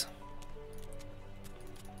 Lasses.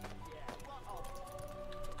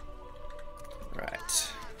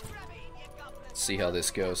 Right. Let's see how this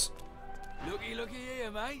goes. Looky here,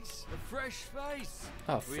 mates. A fresh face.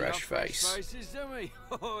 Oh, fresh face. Fresh faces, don't we?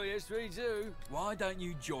 Oh, yes, we do. Why don't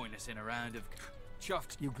you join us in a round of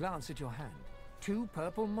chuffed? You glance at your hand. 2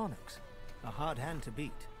 purple monarchs. A hard hand to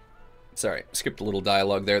beat. Sorry, skipped a little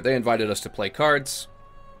dialogue there. They invited us to play cards.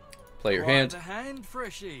 Play your hand. The hand,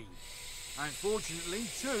 Freshie. Unfortunately,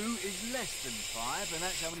 2 is less than 5, and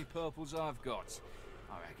that's how many purples I've got.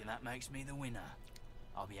 I reckon that makes me the winner.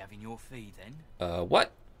 I'll be having your fee then.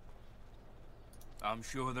 What? I'm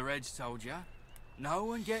sure the Reds told you. No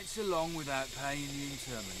one gets along without paying the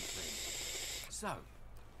interment fee. So,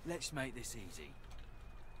 let's make this easy.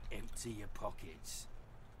 Empty your pockets.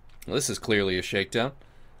 Well, this is clearly a shakedown.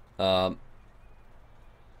 Are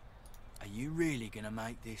you really gonna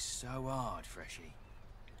make this so hard, Freshie?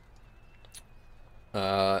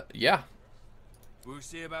 Yeah. We'll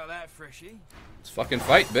see about that, Freshie. Let's fucking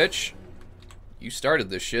fight, bitch. You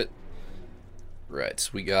started this shit. Right,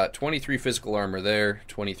 so we got 23 physical armor there,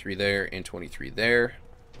 23 there, and 23 there.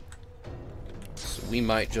 So we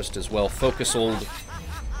might just as well focus old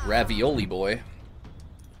Ravioli boy.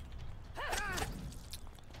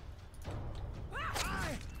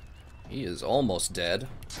 He is almost dead.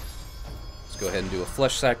 Let's go ahead and do a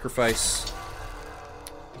flesh sacrifice.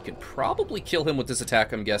 You can probably kill him with this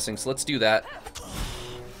attack, I'm guessing, so let's do that.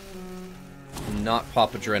 Not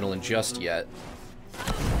pop adrenaline just yet.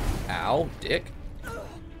 Ow, dick.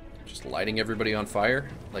 Just lighting everybody on fire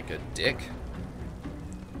like a dick.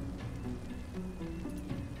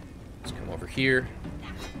 Let's come over here.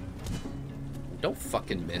 Don't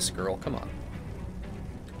fucking miss, girl. Come on.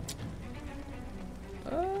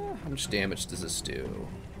 How much damage does this do?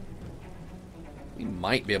 We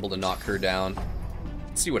might be able to knock her down.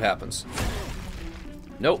 Let's see what happens.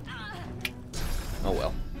 Nope. Oh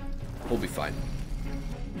well. We'll be fine.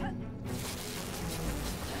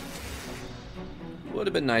 Would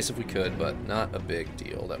have been nice if we could, but not a big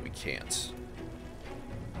deal that we can't.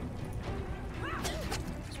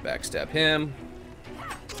 Let's backstab him.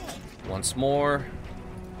 Once more.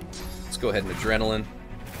 Let's go ahead and adrenaline.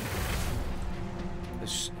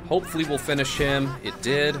 This hopefully we'll finish him. It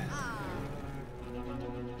did.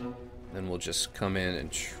 Then we'll just come in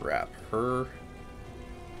and trap her.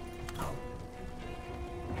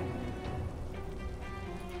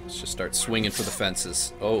 Let's just start swinging for the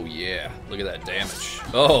fences. Oh yeah, look at that damage.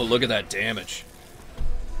 Oh, look at that damage.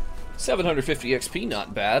 750 XP,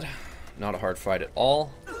 not bad. Not a hard fight at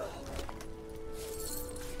all.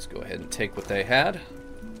 Let's go ahead and take what they had.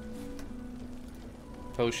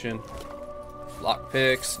 Potion.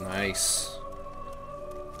 Lockpicks, nice.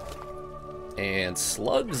 And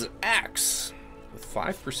Slug's Axe with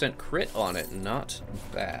 5% crit on it, not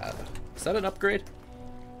bad. Is that an upgrade?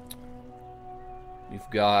 We've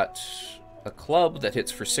got a club that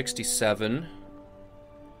hits for 67.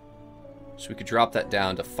 So we could drop that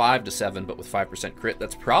down to 5 to 7, but with 5% crit.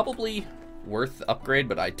 That's probably worth the upgrade,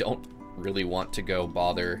 but I don't really want to go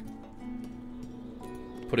bother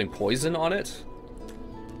putting poison on it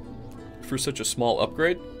for such a small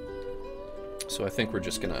upgrade. So I think we're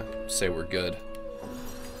just gonna say we're good.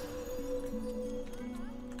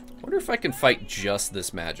 Wonder if I can fight just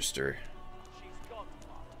this Magister.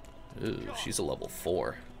 Ooh, she's a level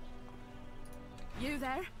 4. You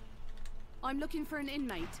there? I'm looking for an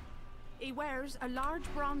inmate. He wears a large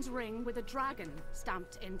bronze ring with a dragon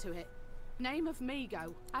stamped into it. Name of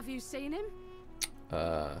Migo. Have you seen him?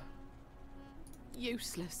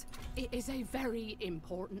 Useless. It is a very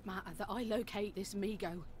important matter that I locate this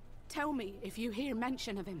Migo. Tell me if you hear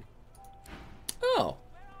mention of him. Oh,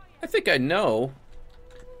 I think I know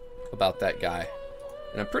about that guy.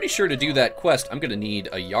 And I'm pretty sure to do that quest, I'm going to need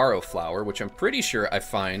a yarrow flower, which I'm pretty sure I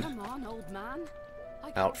find Come on, old man.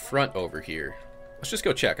 out front over here. Let's just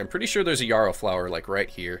go check. I'm pretty sure there's a yarrow flower, like, right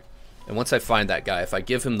here. And once I find that guy, if I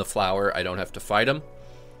give him the flower, I don't have to fight him.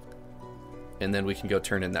 And then we can go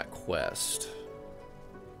turn in that quest.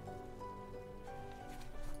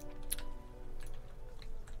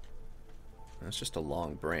 That's just a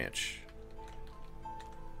long branch.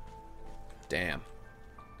 Damn.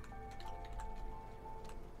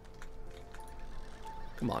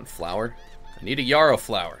 Come on, flower. I need a yarrow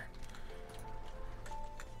flower.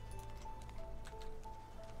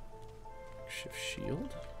 Shift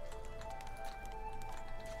shield.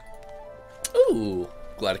 Ooh,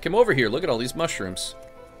 glad I came over here. Look at all these mushrooms.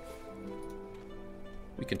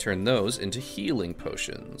 We can turn those into healing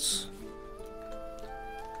potions.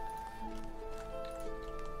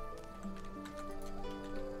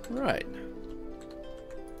 Right.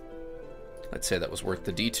 I'd say that was worth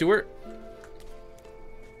the detour.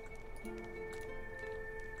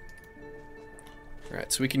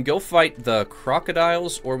 Alright, so we can go fight the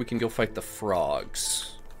crocodiles, or we can go fight the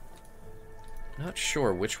frogs. Not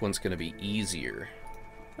sure which one's going to be easier.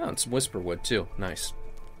 Oh, and some whisperwood, too. Nice.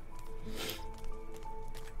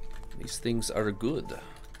 These things are good.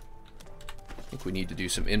 I think we need to do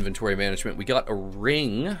some inventory management. We got a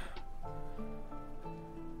ring.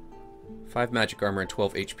 5 magic armor and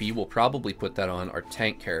 12 HP. We'll probably put that on our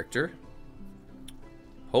tank character.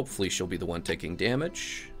 Hopefully she'll be the one taking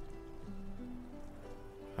damage.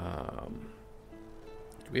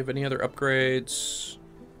 Do we have any other upgrades?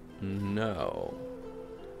 No.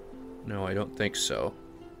 No, I don't think so.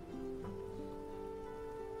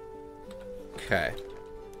 Okay.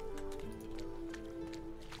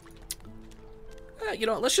 You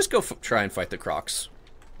know what? Let's just go try and fight the crocs.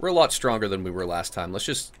 We're a lot stronger than we were last time. Let's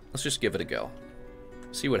just give it a go.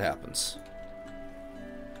 See what happens.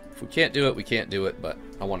 If we can't do it, we can't do it, but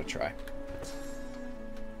I want to try.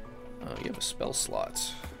 Oh, you have a spell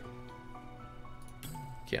slot.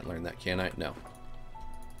 Can't learn that, can I? No.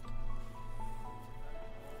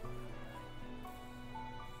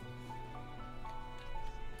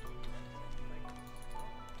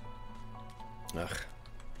 Ugh.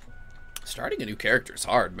 Starting a new character is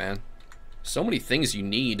hard, man. So many things you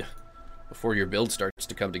need before your build starts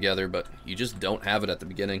to come together, but you just don't have it at the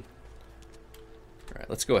beginning. Alright,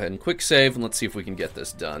 let's go ahead and quick save, and let's see if we can get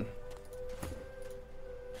this done.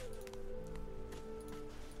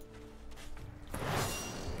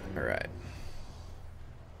 Alright.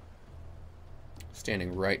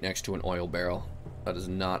 Standing right next to an oil barrel. That is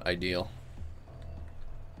not ideal.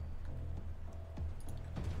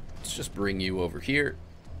 Let's just bring you over here.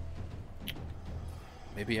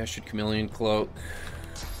 Maybe I should chameleon cloak.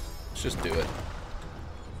 Let's just do it.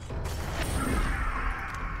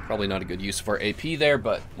 Probably not a good use of our AP there,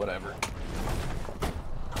 but whatever.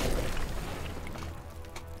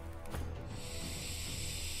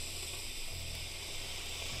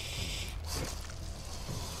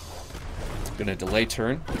 Gonna delay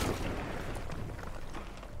turn.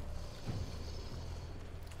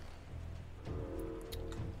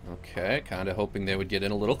 Okay, kind of hoping they would get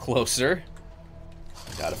in a little closer.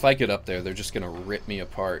 God, if I get up there, they're just gonna rip me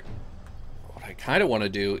apart. What I kind of want to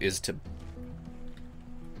do is to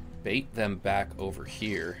bait them back over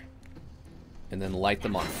here and then light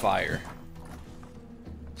them on fire.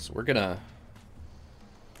 So we're gonna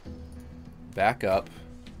back up.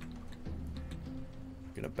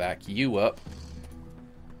 We're gonna back you up.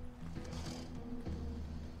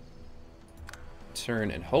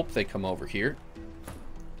 Turn and hope they come over here.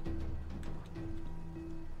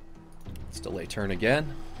 Let's delay turn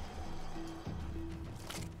again.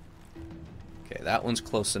 Okay, that one's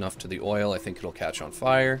close enough to the oil. I think it'll catch on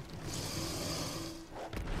fire.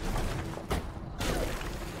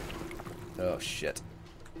 Oh, shit.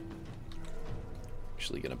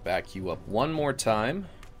 Actually gonna back you up one more time.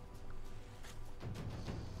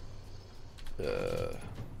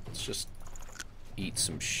 Let's just eat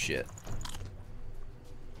some shit.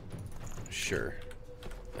 Sure.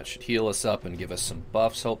 That should heal us up and give us some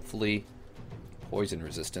buffs, hopefully. Poison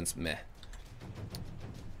resistance, meh.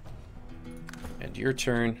 And your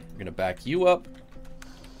turn. We're gonna back you up.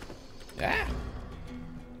 Ah!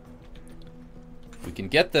 If we can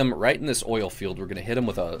get them right in this oil field, we're gonna hit them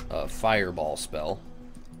with a fireball spell.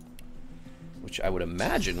 Which I would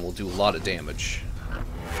imagine will do a lot of damage.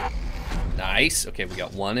 Nice. Okay, we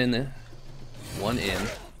got one in there. One in.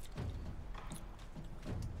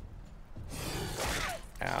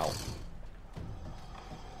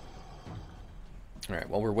 Alright,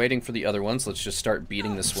 while we're waiting for the other ones, let's just start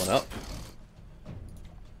beating this one up.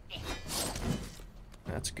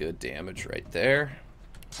 That's good damage right there.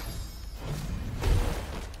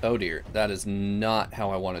 Oh dear, that is not how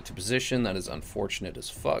I wanted to position. That is unfortunate as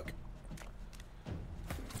fuck.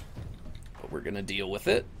 But we're gonna deal with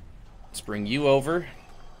it. Let's bring you over.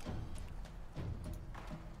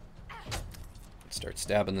 Start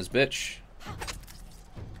stabbing this bitch.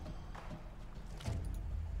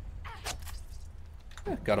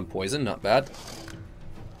 Got him poisoned, not bad.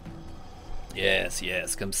 Yes,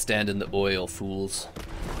 yes, come stand in the oil, fools.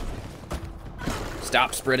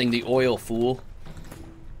 Stop spreading the oil, fool.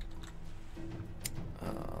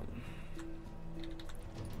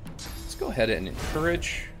 Let's go ahead and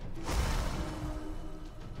encourage.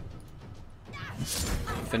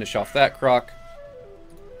 Finish off that croc.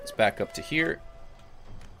 Let's back up to here.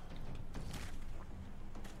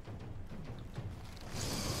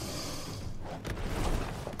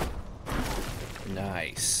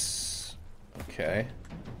 Nice. Okay.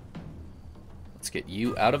 Let's get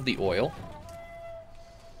you out of the oil.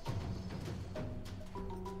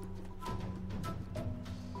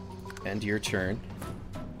 End your turn.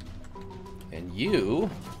 And you...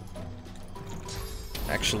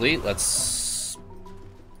 Actually, let's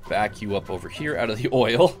back you up over here out of the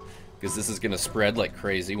oil, because this is going to spread like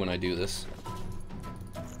crazy when I do this.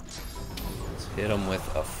 Let's hit him with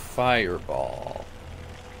a fireball.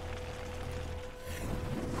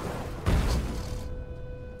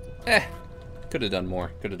 Could have done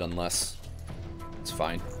more. Could have done less. It's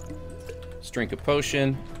fine. Let's drink a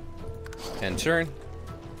potion. End turn.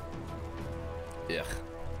 Ugh.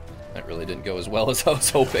 That really didn't go as well as I was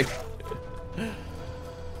hoping.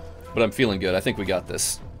 But I'm feeling good. I think we got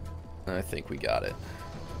this. I think we got it.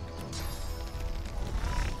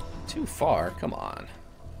 Too far. Come on.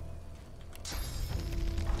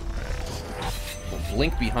 We'll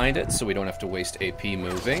blink behind it so we don't have to waste AP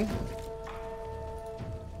moving.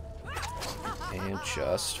 And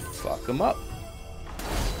just fuck him up.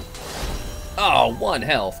 Oh, 1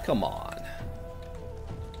 health. Come on.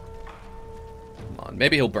 Come on.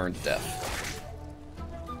 Maybe he'll burn to death.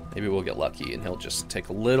 Maybe we'll get lucky and he'll just take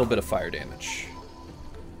a little bit of fire damage.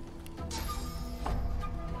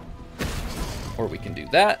 Or we can do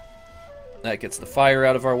that. That gets the fire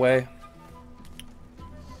out of our way.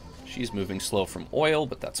 She's moving slow from oil,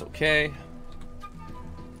 but that's okay.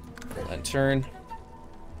 We'll end turn.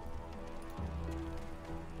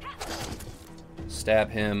 Stab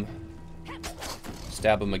him.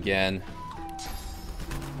 Stab him again.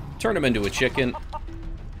 Turn him into a chicken.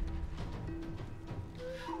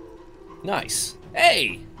 Nice.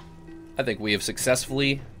 Hey! I think we have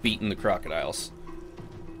successfully beaten the crocodiles,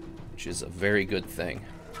 which is a very good thing.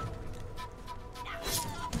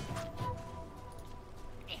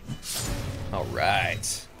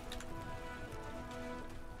 Alright.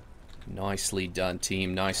 Nicely done,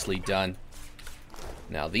 team. Nicely done.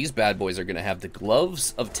 Now, these bad boys are going to have the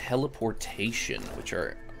Gloves of Teleportation, which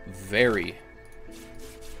are very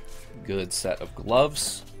good set of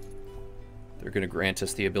gloves. They're going to grant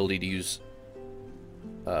us the ability to use...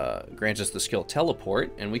 grant us the skill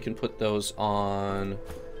Teleport, and we can put those on...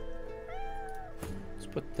 Let's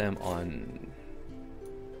put them on...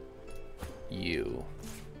 you.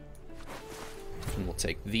 And we'll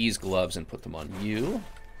take these gloves and put them on you.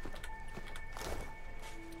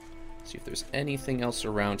 See if there's anything else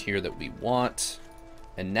around here that we want.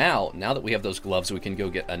 And now that we have those gloves, we can go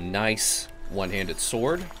get a nice one-handed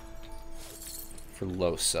sword for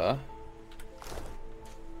Lohse.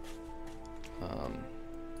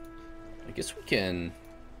 I guess we can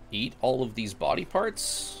eat all of these body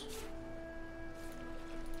parts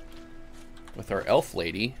with our elf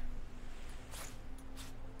lady.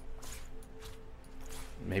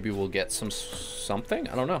 Maybe we'll get something?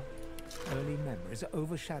 I don't know. Early memories are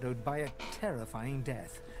overshadowed by a terrifying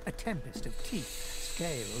death. A tempest of teeth,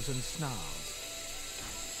 scales, and snarls.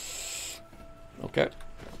 Okay.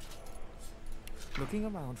 Looking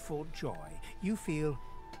around Fort Joy, you feel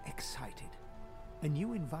excited. A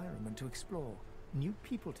new environment to explore, new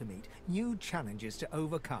people to meet, new challenges to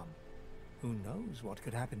overcome. Who knows what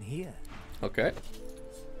could happen here? Okay.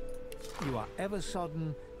 You are ever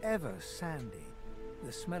sodden, ever sandy.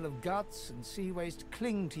 The smell of guts and sea waste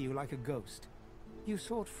cling to you like a ghost. You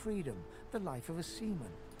sought freedom, the life of a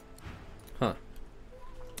seaman. Huh.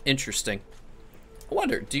 Interesting. I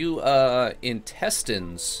wonder, do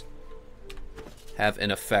intestines have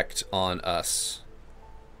an effect on us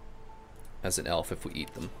as an elf if we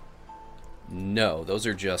eat them? No, those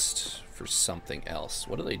are just for something else.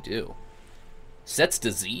 What do they do? Sets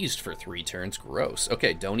diseased for 3 turns. Gross.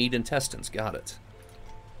 Okay, don't eat intestines. Got it.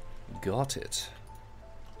 Got it.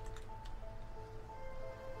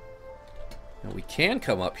 Now we can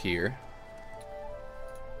come up here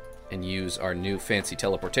and use our new fancy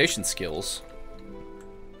teleportation skills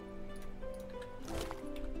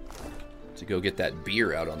to go get that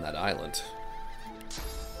beer out on that island.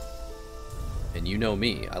 And you know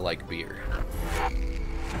me, I like beer.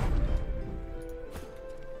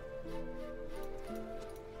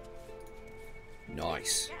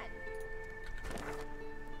 Nice.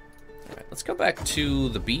 Alright, let's go back to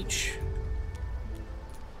the beach.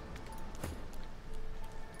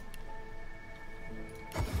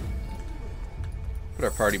 Put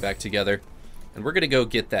our party back together. And we're going to go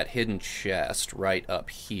get that hidden chest right up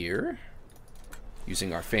here.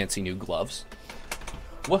 Using our fancy new gloves.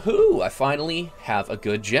 Woohoo! I finally have a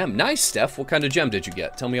good gem. Nice, Steph. What kind of gem did you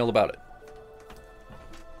get? Tell me all about it.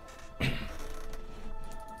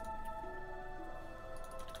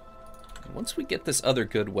 Once we get this other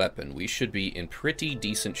good weapon, we should be in pretty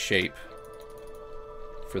decent shape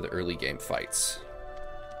for the early game fights.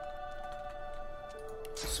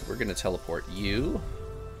 So we're going to teleport you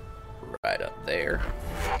right up there.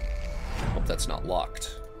 Hope that's not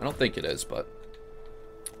locked. I don't think it is, but...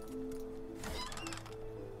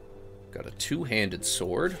 Got a two-handed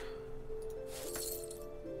sword.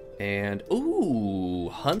 And, ooh,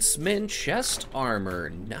 Huntsman chest armor.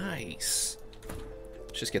 Nice.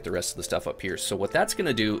 Let's just get the rest of the stuff up here. So what that's going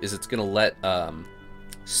to do is it's going to let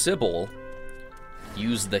Sybil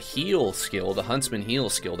use the heal skill, the Huntsman heal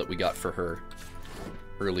skill that we got for her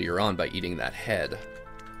earlier on by eating that head.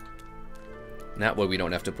 And that way we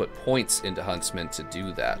don't have to put points into Huntsman to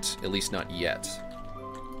do that. At least not yet.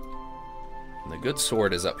 And the good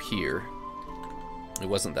sword is up here. It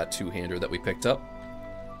wasn't that two-hander that we picked up.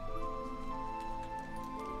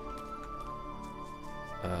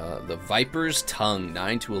 The Viper's Tongue,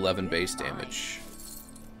 9 to 11 base damage.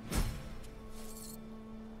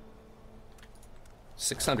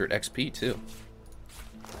 600 XP too.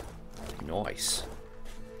 Nice.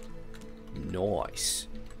 Nice.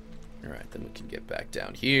 Alright, then we can get back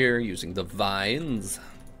down here using the vines.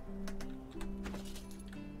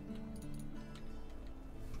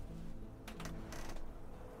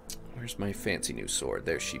 Where's my fancy new sword?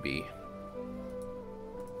 There she be.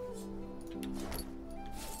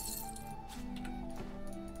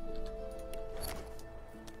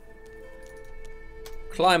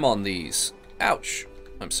 Climb on these. Ouch.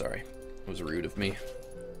 I'm sorry. It was rude of me.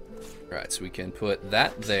 Alright, so we can put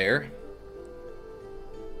that there.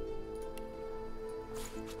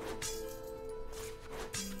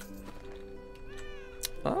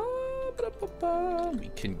 We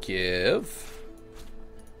can give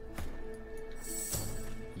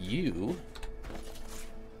you.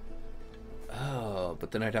 Oh,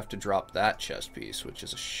 but then I'd have to drop that chest piece, which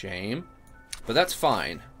is a shame. But that's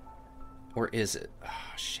fine. Or is it?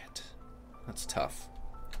 Oh, shit. That's tough.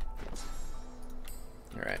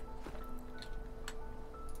 Alright.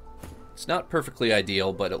 It's not perfectly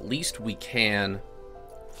ideal, but at least we can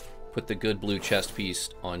put the good blue chest piece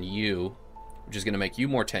on you, which is going to make you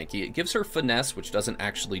more tanky. It gives her finesse, which doesn't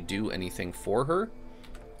actually do anything for her.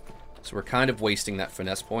 So we're kind of wasting that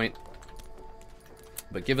finesse point.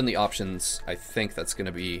 But given the options, I think that's going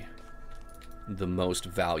to be the most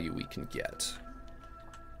value we can get.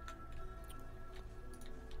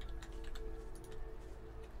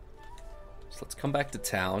 So let's come back to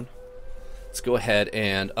town. Let's go ahead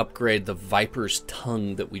and upgrade the Viper's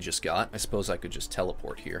Tongue that we just got. I suppose I could just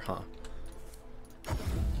teleport here, huh?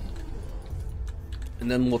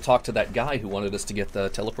 And then we'll talk to that guy who wanted us to get the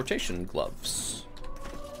teleportation gloves.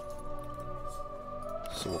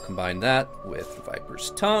 So we'll combine that with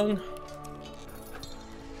Viper's Tongue.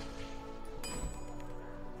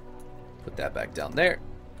 Put that back down there.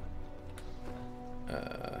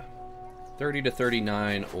 30 to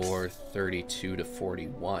 39 or 32 to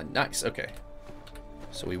 41. Nice, okay.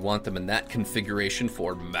 So we want them in that configuration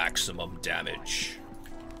for maximum damage.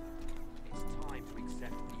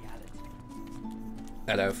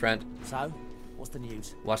 Hello, friend. So, what's the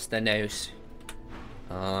news? What's the news?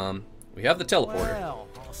 We have the teleporter. Well,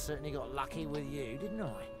 I certainly got lucky with you, didn't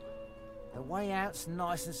I? The way out's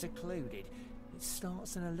nice and secluded. It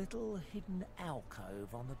starts in a little hidden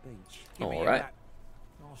alcove on the beach. All right.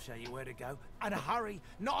 I'll show you where to go. And hurry,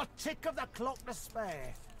 not a tick of the clock to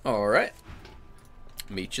spare. All right.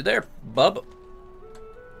 Meet you there, bub.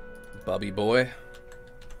 Bubby boy.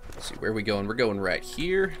 Let's see, where are we going? We're going right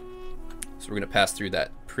here. So we're going to pass through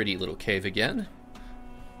that pretty little cave again.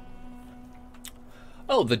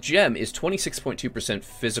 Oh, the gem is 26.2%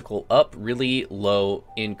 physical up, really low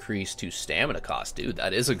increase to stamina cost. Dude,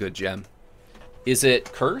 that is a good gem. Is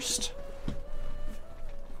it cursed?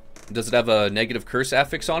 Does it have a negative curse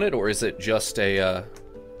affix on it, or is it just a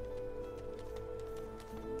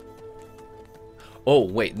Oh,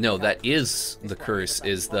 wait, no, that is the curse,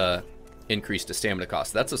 is the increase to stamina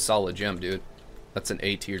cost. That's a solid gem, dude. That's an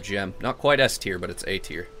A tier gem. Not quite S tier, but it's A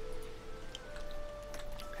tier.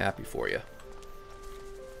 Happy for you.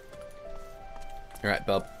 All right,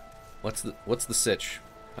 bub. What's the sitch?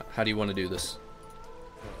 How do you want to do this?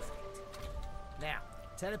 Now,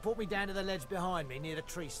 teleport me down to the ledge behind me near the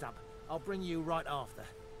tree stump. I'll bring you right after.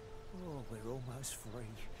 Oh, we're almost free.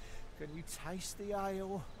 Can you taste the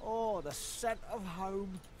ale? Oh, the scent of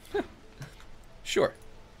home. Sure.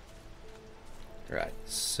 Right,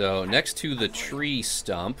 so next to the tree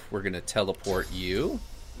stump, we're going to teleport you.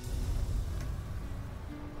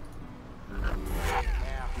 Now,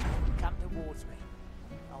 come towards me.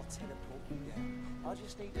 I'll teleport you down. I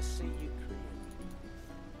just need to see you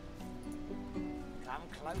clearly. Come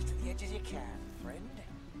close to the edge as you can, friend.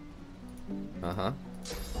 Uh-huh.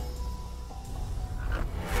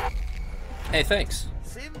 Hey, thanks.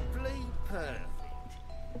 Simply perfect.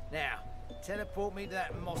 Now, teleport me to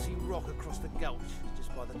that mossy rock across the gulch,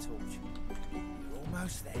 just by the torch. You're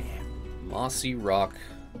almost there. Mossy rock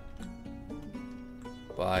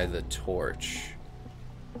by the torch.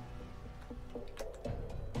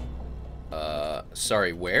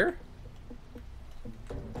 Sorry, where?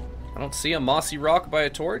 I don't see a mossy rock by a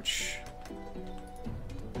torch.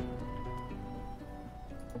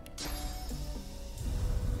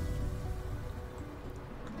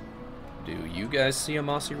 Do you guys see a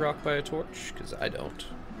mossy rock by a torch? Because I don't.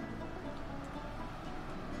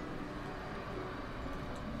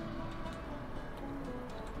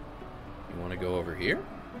 You want to go over here?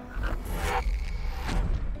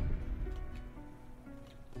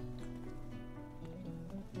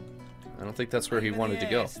 I don't think that's where he wanted to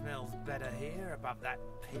go. Smells better here above that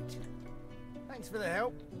pit. Thanks for the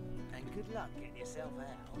help, and good luck getting yourself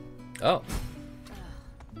out. Oh.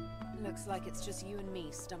 Looks like it's just you and me,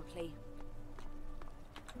 Stumply.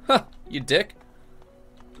 Huh, you dick.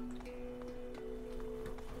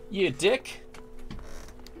 You dick.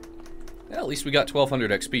 Well, at least we got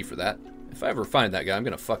 1200 XP for that. If I ever find that guy, I'm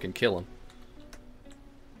gonna fucking kill him.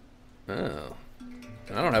 Oh.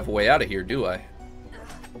 I don't have a way out of here, do I?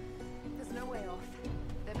 There's no way off.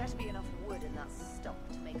 There better be enough wood in that stump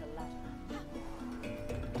to make a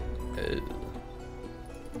ladder.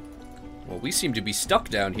 Well, we seem to be stuck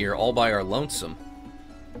down here all by our lonesome.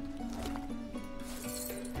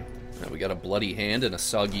 Now we got a bloody hand and a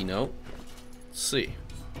soggy note. Let's see.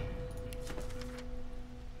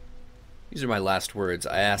 These are my last words.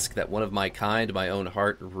 I ask that one of my kind, my own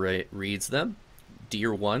heart, reads them.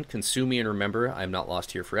 Dear one, consume me and remember, I am not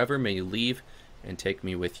lost here forever. May you leave and take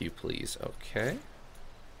me with you, please. Okay.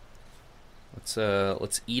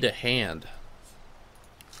 Let's eat a hand.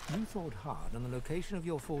 You thought hard on the location of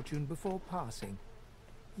your fortune before passing.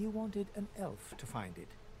 You wanted an elf to find it.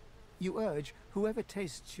 You urge whoever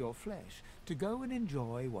tastes your flesh to go and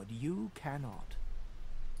enjoy what you cannot.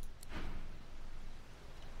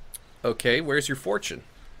 Okay, where's your fortune?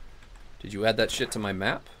 Did you add that shit to my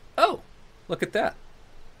map? Oh, look at that.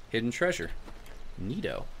 Hidden treasure.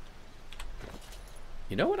 Neato.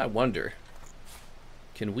 You know what I wonder?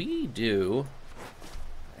 Can we do...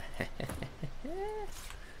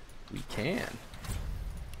 We can.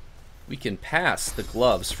 We can pass the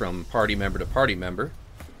gloves from party member to party member.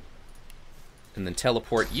 And then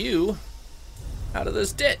teleport you out of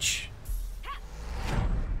this ditch.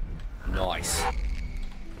 Nice.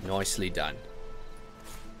 Nicely done.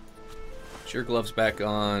 Put your gloves back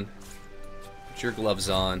on. Put your gloves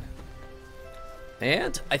on.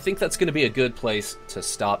 And I think that's going to be a good place to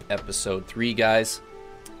stop episode 3, guys.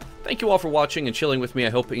 Thank you all for watching and chilling with me.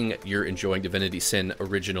 I'm hoping you're enjoying Divinity Sin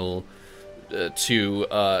Original 2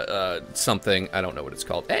 something. I don't know what it's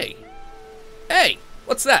called. Hey! Hey!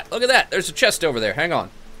 What's that? Look at that. There's a chest over there. Hang on.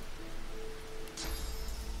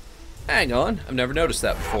 Hang on. I've never noticed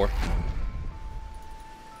that before.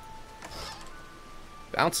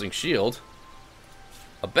 Bouncing shield.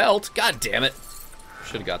 A belt? God damn it.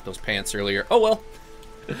 Should have got those pants earlier. Oh well.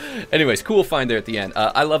 Anyways, cool find there at the end.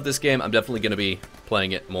 I love this game. I'm definitely going to be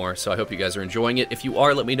playing it more, so I hope you guys are enjoying it. If you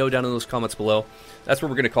are, let me know down in those comments below. That's what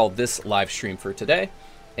we're going to call this live stream for today.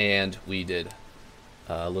 And we did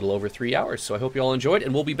a little over 3 hours, so I hope you all enjoyed,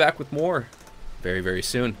 and we'll be back with more very, very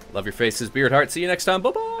soon. Love your faces, Beard Heart. See you next time.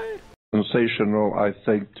 Bye-bye. Sensational, I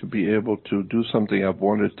think, to be able to do something I've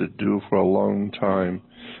wanted to do for a long time,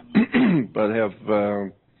 but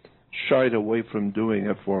have shied away from doing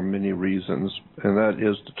it for many reasons, and that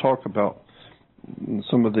is to talk about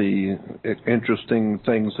some of the interesting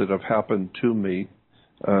things that have happened to me.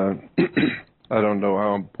 I don't know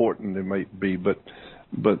how important they might be, but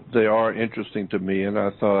they are interesting to me, and I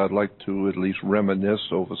thought I'd like to at least reminisce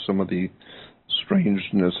over some of the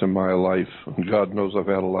strangeness in my life. God knows I've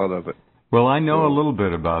had a lot of it. Well, I know a little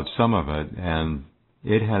bit about some of it, and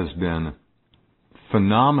it has been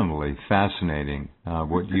phenomenally fascinating.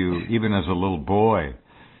 What you, even as a little boy,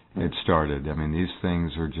 it started. I mean, these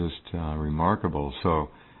things are just remarkable. So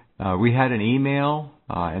we had an email,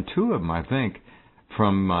 and 2 of them, I think,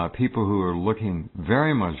 from people who are looking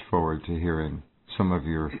very much forward to hearing some of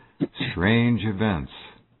your strange events.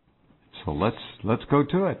 So let's go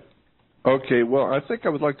to it. Okay, well, I think I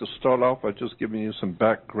would like to start off by just giving you some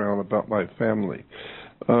background about my family.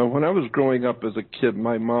 When I was growing up as a kid,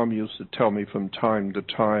 my mom used to tell me from time to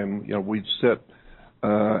time, we'd sit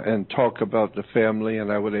and talk about the family,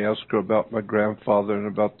 and I would ask her about my grandfather and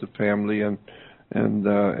about the family, and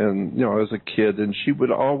as a kid, and she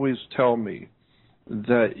would always tell me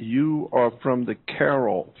that you are from the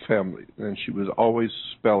Carroll family, and she would always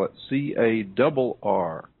spell it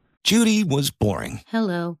C-A-R-R. Judy was boring.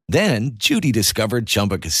 Hello. Then Judy discovered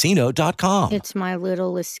ChumbaCasino.com. It's my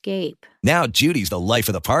little escape. Now Judy's the life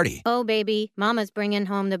of the party. Oh, baby, mama's bringing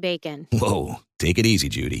home the bacon. Whoa, take it easy,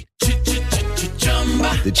 Judy.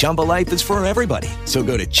 The Chumba life is for everybody. So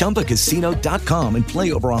go to ChumbaCasino.com and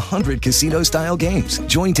play over 100 casino-style games.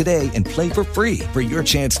 Join today and play for free for your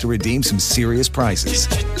chance to redeem some serious prizes.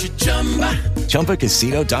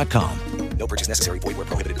 ChumbaCasino.com. No purchase necessary. Void where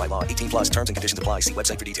prohibited by law. 18+ terms and conditions apply. See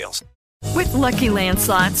website for details. With Lucky Land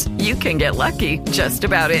Slots, you can get lucky just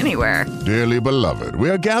about anywhere. Dearly beloved, we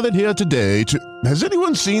are gathered here today to... Has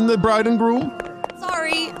anyone seen the bride and groom?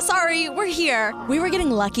 Sorry, we're here. We were getting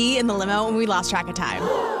lucky in the limo and we lost track of time.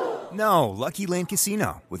 No, Lucky Land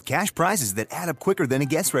Casino, with cash prizes that add up quicker than a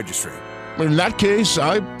guest registry. In that case,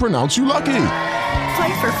 I pronounce you lucky.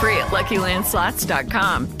 Play for free at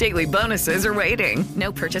LuckyLandSlots.com. Daily bonuses are waiting.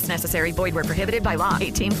 No purchase necessary. Void where prohibited by law.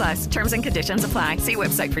 18+. Terms and conditions apply. See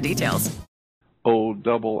website for details.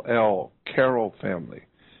 O-double-L, Carroll family.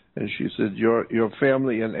 And she said, your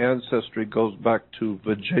family and ancestry goes back to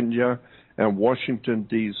Virginia and Washington,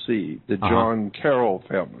 D.C., the John Carroll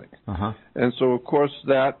family. And so, of course,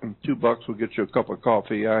 that and $2 will get you a cup of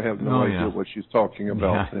coffee. I have no idea what she's talking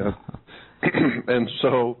about. Yeah. And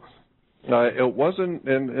so it wasn't,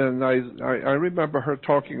 and I remember her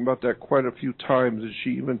talking about that quite a few times, and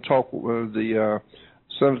she even talked with the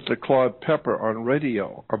Senator Claude Pepper on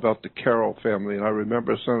radio about the Carroll family, and I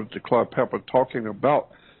remember Senator Claude Pepper talking about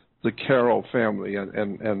the Carroll family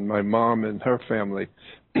and my mom and her family.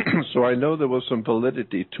 So I know there was some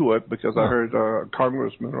validity to it because I heard a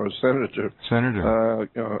congressman or a senator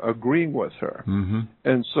agreeing with her.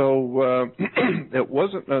 And so it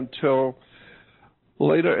wasn't until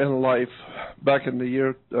later in life, back in the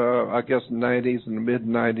year, I guess, 90s and the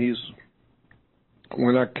mid-90s,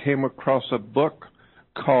 when I came across a book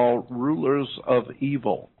called Rulers of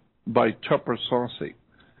Evil by Tupper Saucy.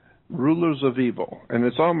 Rulers of Evil, and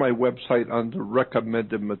it's on my website under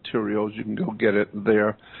recommended materials. You can go get it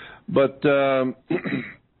there. But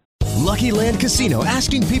Lucky Land Casino,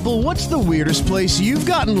 asking people, what's the weirdest place you've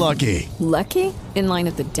gotten lucky? Lucky? In line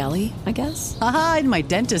at the deli, I guess? Aha, in my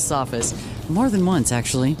dentist's office. More than once,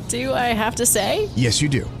 actually. Do I have to say? Yes, you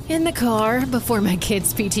do. In the car before my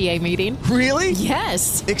kids' PTA meeting. Really?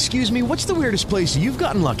 Yes. Excuse me, what's the weirdest place you've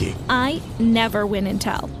gotten lucky? I never win and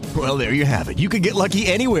tell. Well, there you have it. You can get lucky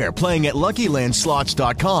anywhere, playing at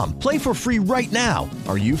LuckyLandSlots.com. Play for free right now.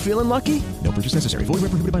 Are you feeling lucky? No purchase necessary. Void where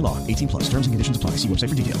prohibited by law. 18+. Terms and conditions apply. See website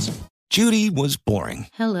for details. Judy was boring.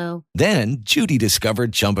 Hello. Then Judy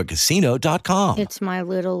discovered ChumbaCasino.com. It's my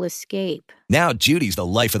little escape. Now Judy's the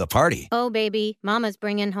life of the party. Oh, baby, mama's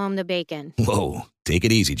bringing home the bacon. Whoa, take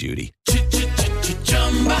it easy, Judy.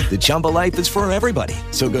 The Chumba life is for everybody.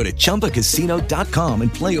 So go to ChumbaCasino.com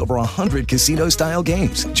and play over 100 casino-style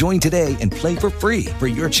games. Join today and play for free for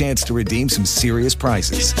your chance to redeem some serious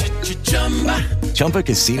prizes.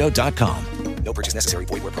 ChumbaCasino.com. No purchase necessary.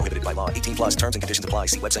 Void where prohibited by law. 18+ terms and conditions apply.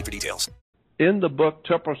 See website for details. In the book,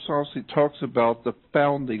 Tupper Saucy talks about the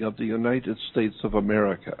founding of the United States of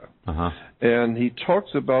America. And he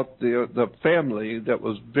talks about the family that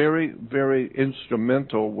was very, very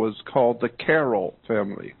instrumental was called the Carroll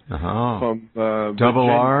family. From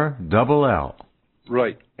Double R, double L.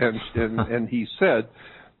 Right. And he said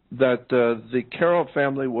that the Carroll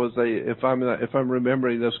family was if I'm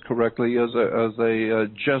remembering this correctly, as a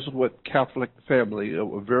Jesuit Catholic family,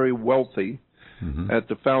 very wealthy at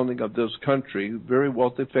the founding of this country, very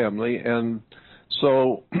wealthy family. And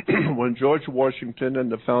so when George Washington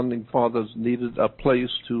and the founding fathers needed a place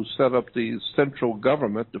to set up the central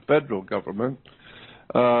government, the federal government,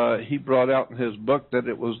 he brought out in his book that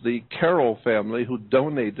it was the Carroll family who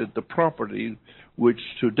donated the property, which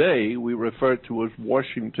today we refer to as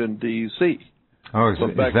Washington, D.C. Oh, is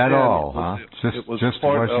that all, huh? It was just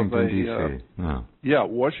part Washington, of D.C. Oh. Yeah,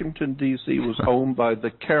 Washington, D.C. was owned by the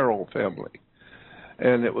Carroll family.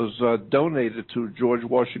 And it was donated to George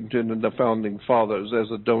Washington and the Founding Fathers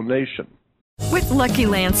as a donation. With Lucky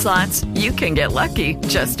Land Slots, you can get lucky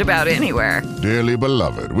just about anywhere. Dearly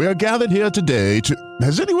beloved, we are gathered here today to...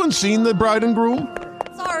 Has anyone seen the bride and groom?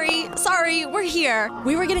 Sorry, we're here.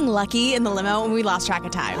 We were getting lucky in the limo and we lost track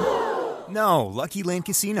of time. No, Lucky Land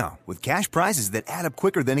Casino, with cash prizes that add up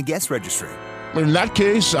quicker than a guest registry. In that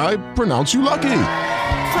case, I pronounce you lucky.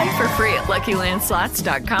 Play for free at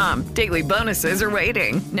LuckyLandSlots.com. Daily bonuses are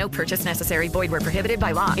waiting. No purchase necessary. Void where prohibited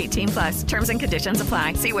by law. 18+. Terms and conditions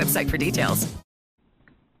apply. See website for details.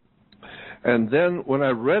 And then when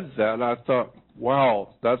I read that, I thought,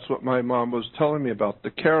 wow, that's what my mom was telling me about,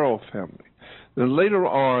 the Carroll family. Then later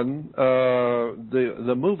on,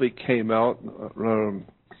 the movie came out,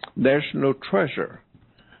 National Treasure.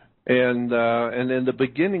 And in the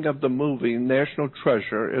beginning of the movie, National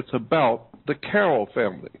Treasure, it's about the Carroll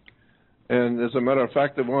family. And as a matter of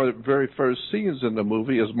fact, one of the very first scenes in the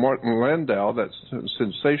movie is Martin Landau, that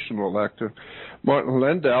sensational actor. Martin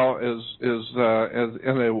Landau is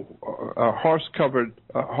in a horse-covered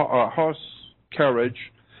horse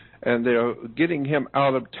carriage, and they're getting him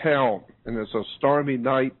out of town. And it's a stormy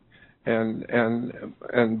night, and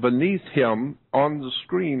beneath him on the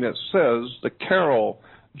screen it says the Carroll,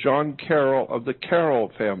 John Carroll of the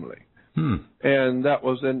Carroll family. And that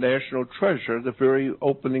was in National Treasure, the very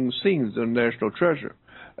opening scenes in National Treasure.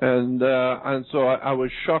 And so I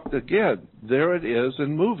was shocked again. There it is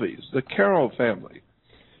in movies, the Carroll family.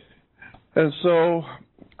 And so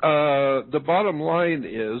the bottom line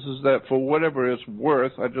is that for whatever it's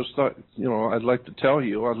worth, I just thought, I'd like to tell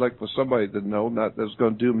you, I'd like for somebody to know, not that it's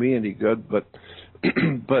going to do me any good, but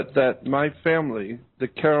but that my family, the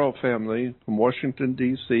Carroll family from Washington,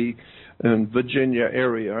 D.C. and Virginia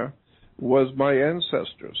area, was my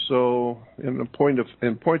ancestor. So in point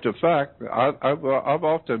of fact, I've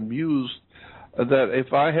often mused that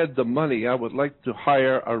if I had the money, I would like to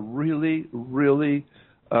hire a really, really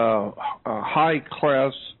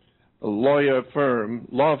high-class law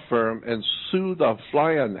firm, and sue the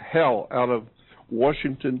flying hell out of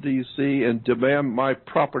Washington, D.C., and demand my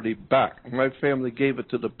property back. My family gave it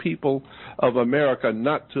to the people of America,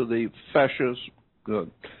 not to the fascist,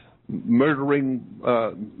 murdering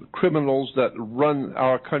criminals that run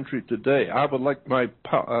our country today. I would like my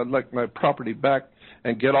property back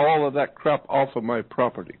and get all of that crap off of my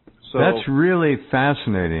property. So that's really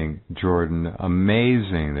fascinating, Jordan.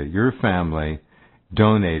 Amazing that your family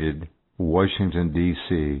donated Washington,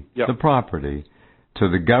 D.C., the property, to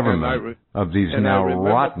the government of these now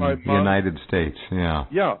rotten United States. Yeah.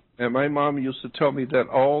 Yeah, and my mom used to tell me that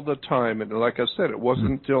all the time. And like I said, it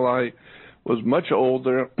wasn't until I was much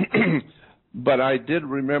older, but I did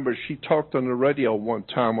remember she talked on the radio one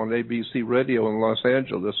time on ABC Radio in Los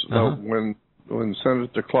Angeles when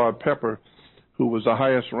Senator Claude Pepper, who was the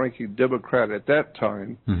highest-ranking Democrat at that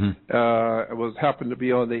time, happened to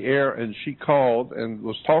be on the air, and she called and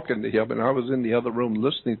was talking to him, and I was in the other room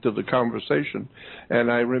listening to the conversation, and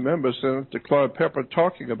I remember Senator Claude Pepper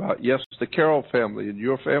talking about, yes, the Carroll family, and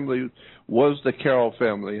your family was the Carroll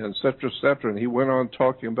family, and et cetera, and he went on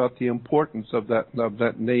talking about the importance of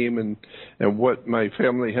that name and what my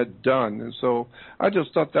family had done, and so I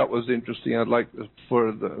just thought that was interesting. I'd like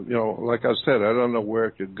for like I said, I don't know where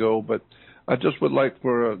it could go, but I just would like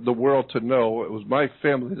for the world to know it was my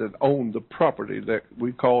family that owned the property that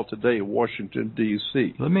we call today Washington,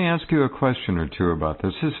 D.C. Let me ask you a question or two about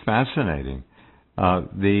this. This is fascinating.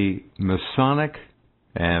 The Masonic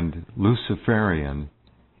and Luciferian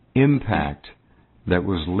impact that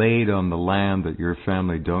was laid on the land that your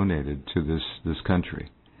family donated to this country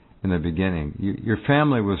in the beginning. Your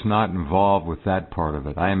family was not involved with that part of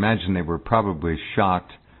it. I imagine they were probably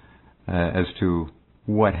shocked as to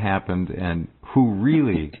what happened and who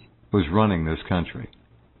really was running this country.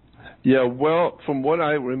 Yeah, well, from what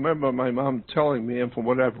I remember my mom telling me and from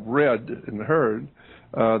what I've read and heard,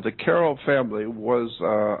 the Carroll family was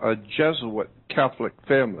a Jesuit Catholic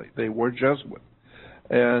family. They were Jesuit.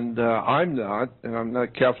 And I'm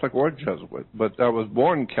not Catholic or Jesuit, but I was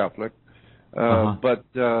born Catholic. But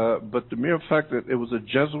the mere fact that it was a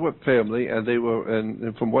Jesuit family, and they were,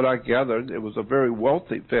 and from what I gathered, it was a very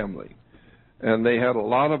wealthy family. And they had a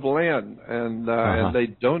lot of land, and they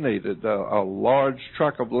donated a large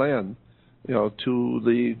tract of land, to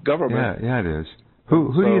the government. Yeah, it is.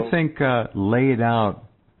 Who do you think laid out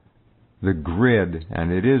the grid?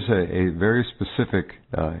 And it is a very specific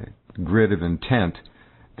grid of intent,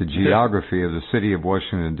 the geography of the city of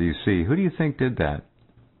Washington, D.C. Who do you think did that?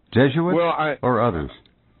 Jesuits or others?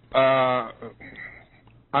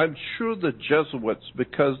 I'm sure the Jesuits,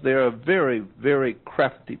 because they're a very, very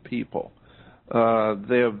crafty people,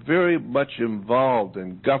 they're very much involved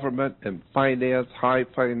in government and finance, high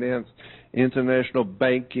finance, international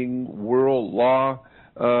banking, world law,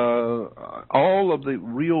 all of the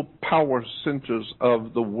real power centers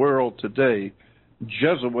of the world today,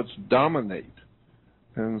 Jesuits dominate.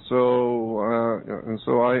 And so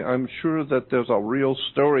I'm sure that there's a real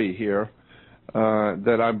story here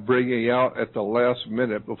that I'm bringing out at the last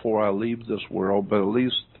minute before I leave this world, but at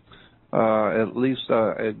least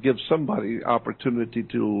it gives somebody opportunity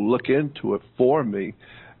to look into it for me.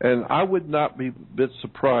 And I would not be a bit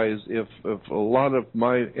surprised if a lot of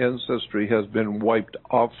my ancestry has been wiped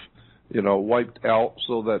off, wiped out,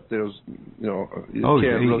 so that there's, you can't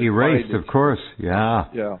really erased, find it. Of course, yeah.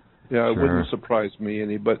 Yeah, sure. It wouldn't surprise me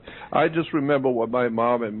any. But I just remember what my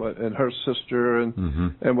mom and her sister and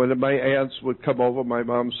when my aunts would come over, my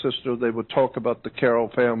mom's sister, they would talk about the Carroll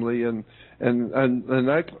family, and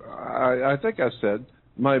I think I said,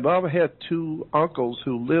 my mom had two uncles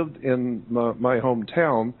who lived in my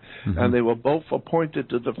hometown, and they were both appointed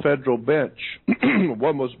to the federal bench.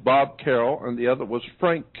 One was Bob Carroll, and the other was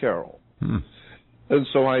Frank Carroll. And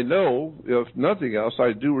so I know, if nothing else,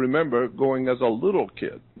 I do remember going as a little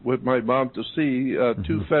kid with my mom to see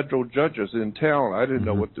two federal judges in town. I didn't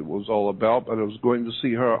know what it was all about, but I was going to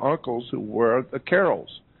see her uncles who were the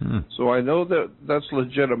Carrolls. So I know that that's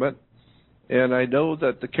legitimate. And I know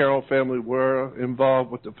that the Carroll family were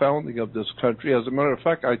involved with the founding of this country. As a matter of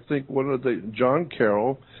fact, I think John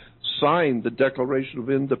Carroll signed the Declaration of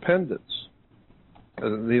Independence.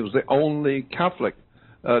 He was the only Catholic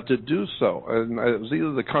to do so. And it was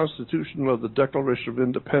either the Constitution or the Declaration of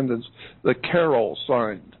Independence that Carroll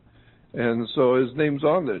signed. And so his name's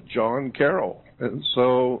on there, John Carroll. And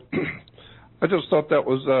so I just thought that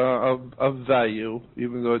was of value,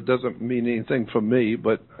 even though it doesn't mean anything for me,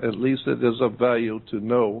 but at least it is of value to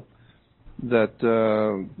know that,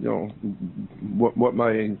 what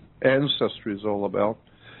my ancestry is all about.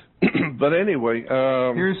 But anyway...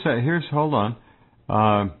 Here's hold on.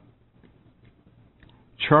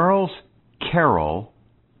 Charles Carroll,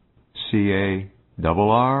 C-A-R-R-O-L-L,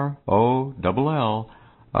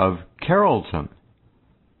 of Carrollton.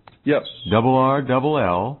 Yes.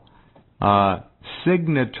 R-R-L.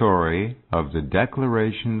 Signatory of the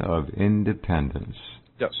Declaration of Independence.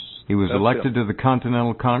 Yes. He was elected to the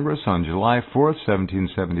Continental Congress on July 4th,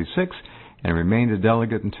 1776, and remained a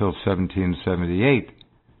delegate until 1778.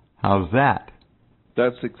 How's that?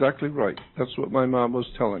 That's exactly right. That's what my mom was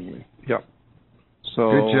telling me. Yep.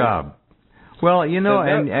 So good job. Well,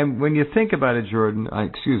 and when you think about it, Jordan,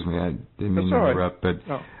 excuse me, I didn't mean to interrupt, but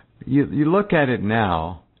you look at it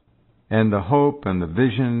now, and the hope and the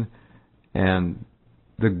vision and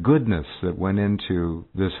the goodness that went into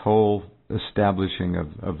this whole establishing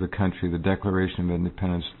of the country, the Declaration of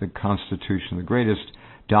Independence, the Constitution, the greatest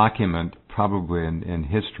document probably in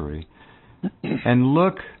history, and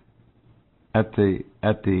look at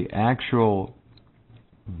the actual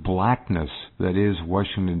blackness that is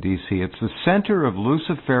Washington, D.C. It's the center of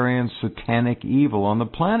Luciferian satanic evil on the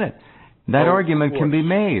planet. That argument can be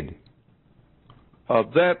made.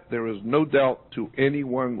 That there is no doubt to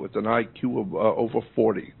anyone with an IQ of over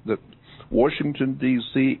 40 that Washington,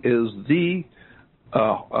 D.C. is the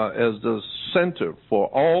center for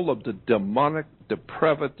all of the demonic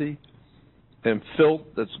depravity and filth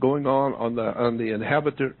that's going on the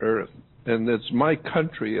inhabited earth. And it's my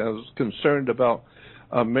country. I was concerned about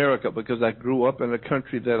America because I grew up in a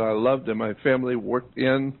country that I loved and my family worked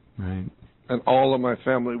in, right. And all of my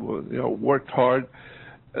family worked hard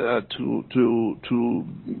to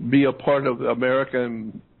be a part of America,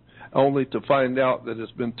 and only to find out that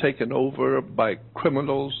it's been taken over by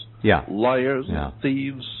criminals, liars, and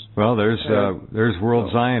thieves. Well, there's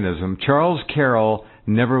world Zionism. Charles Carroll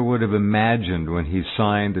never would have imagined when he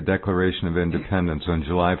signed the Declaration of Independence on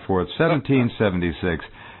July 4th, 1776,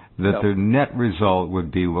 that the net result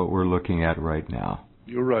would be what we're looking at right now.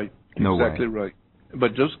 You're right. No exactly way. Right.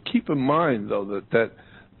 But just keep in mind, though,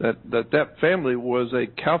 that family was a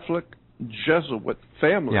Catholic Jesuit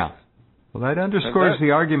family. Yeah. Well, that underscores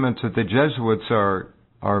the argument that the Jesuits are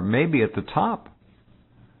maybe at the top.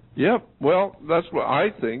 Yeah. Well, that's what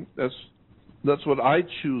I think. That's what I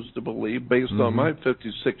choose to believe based on my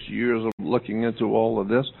 56 years of looking into all of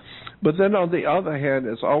this. But then on the other hand,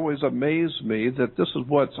 it's always amazed me that this is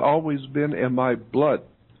what's always been in my blood.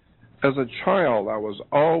 As a child, I was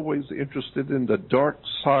always interested in the dark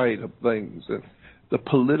side of things, and the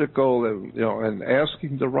political, and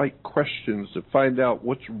asking the right questions to find out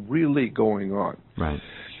what's really going on. Right.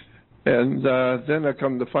 And then I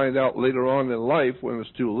come to find out later on in life, when it's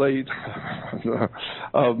too late,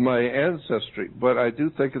 of my ancestry. But I do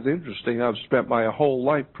think it's interesting. I've spent my whole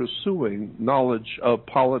life pursuing knowledge of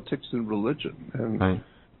politics and religion, and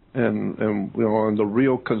and the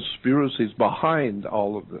real conspiracies behind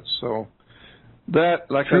all of this. So that,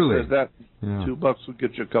 like I said, that $2 will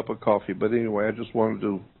get you a cup of coffee. But anyway, I just wanted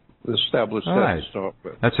to establish that to start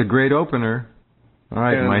with. That's a great opener. All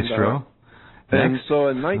right, Maestro. And so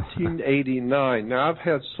in 1989, now I've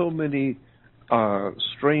had so many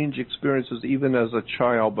strange experiences even as a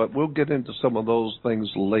child, but we'll get into some of those things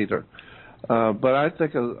later. But I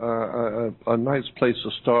think a nice place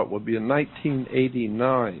to start would be in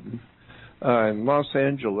 1989 in Los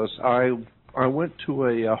Angeles. I went to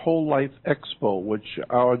a Whole Life Expo, which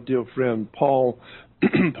our dear friend Paul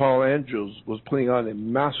Andrews was putting on a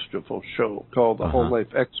masterful show called the Whole Life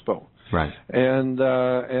Expo. Right. And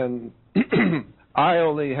I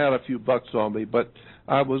only had a few bucks on me, but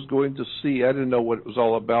I was going to see. I didn't know what it was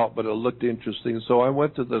all about, but it looked interesting. So I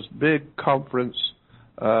went to this big conference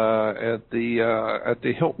at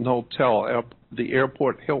the Hilton Hotel, the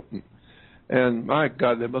Airport Hilton. And my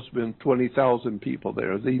God, there must have been 20,000 people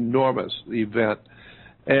there. It was an enormous event.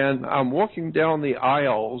 And I'm walking down the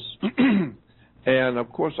aisles, and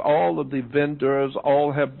of course all of the vendors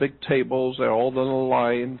all have big tables. They're all in a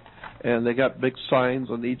line, and they got big signs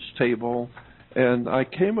on each table. And I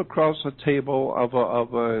came across a table of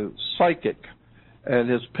a psychic, and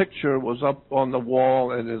his picture was up on the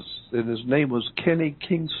wall, and his name was Kenny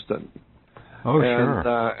Kingston. Oh,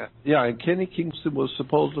 sure. And Kenny Kingston was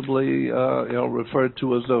supposedly referred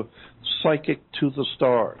to as a psychic to the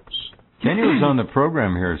stars. Kenny was on the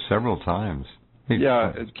program here several times.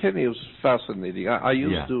 And Kenny was fascinating. I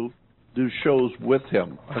used to do shows with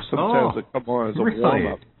him. Sometimes I come on as a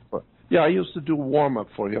warm-up. I used to do warm-up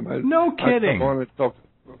for him. No kidding.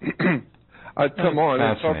 I'd come on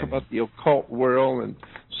and talk about the occult world and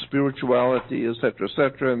spirituality, et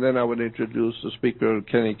cetera, and then I would introduce the speaker,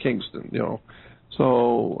 Kenny Kingston,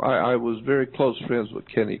 So I was very close friends with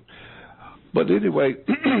Kenny. But anyway,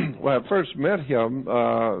 when I first met him,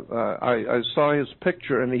 I saw his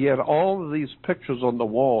picture, and he had all of these pictures on the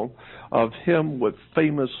wall of him with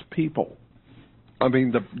famous people. I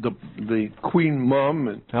mean, the Queen Mum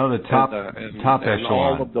and the top and echelon,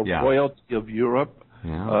 all of the royalty of Europe.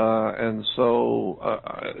 And so,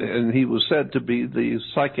 and he was said to be the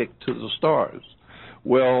psychic to the stars.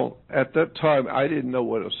 Well, at that time, I didn't know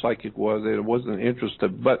what a psychic was, and I wasn't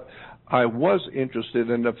interested. But I was interested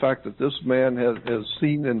in the fact that this man has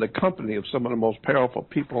seen in the company of some of the most powerful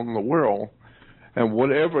people in the world. And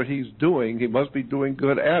whatever he's doing, he must be doing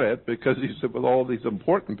good at it, because he's with all these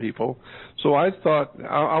important people. So I thought,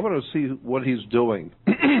 I want to see what he's doing.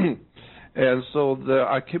 And so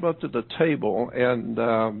I came up to the table, and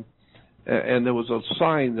there was a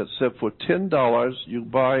sign that said, for $10 you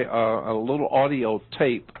buy a little audio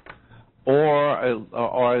tape or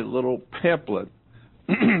a little pamphlet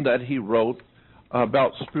that he wrote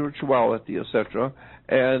about spirituality, etc.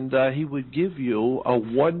 And he would give you a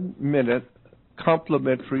 1-minute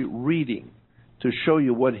complimentary reading to show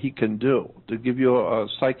you what he can do, to give you a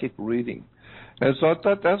psychic reading. And so I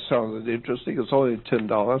thought that sounded interesting. It's only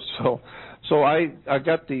 $10. So I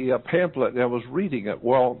got the pamphlet and I was reading it.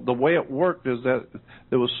 Well, the way it worked is that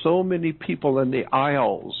there were so many people in the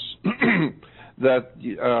aisles that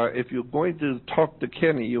if you're going to talk to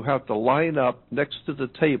Kenny, you have to line up next to the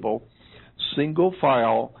table, single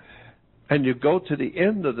file, and you go to the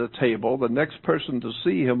end of the table. The next person to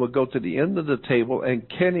see him would go to the end of the table, and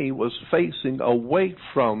Kenny was facing away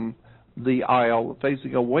from the aisle,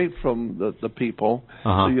 facing away from the people.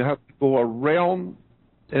 So you have to go around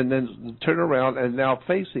and then turn around and now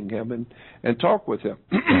facing him and talk with him.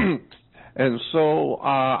 And so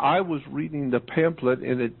I was reading the pamphlet,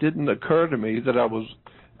 and it didn't occur to me that I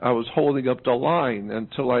was holding up the line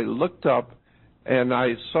until I looked up, and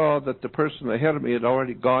I saw that the person ahead of me had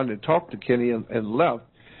already gone and talked to Kenny and left,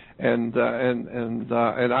 and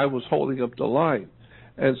I was holding up the line.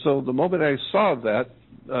 And so the moment I saw that,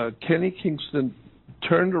 Kenny Kingston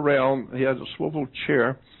turned around. He had a swivel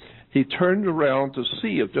chair. He turned around to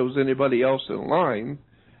see if there was anybody else in line,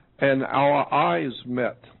 and our eyes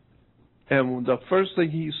met. And the first thing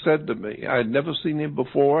he said to me, I had never seen him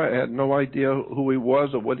before. I had no idea who he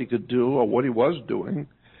was or what he could do or what he was doing.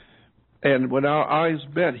 And when our eyes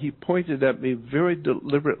met, he pointed at me very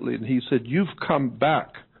deliberately, and he said, "You've come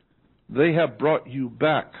back. They have brought you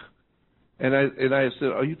back." And I said,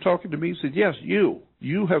 "Are you talking to me?" He said, "Yes, you.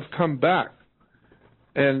 You have come back."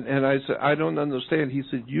 And I said, "I don't understand." He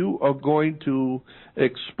said, "You are going to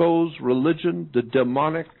expose religion, the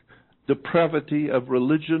demonic, depravity of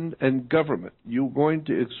religion and government. You're going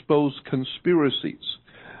to expose conspiracies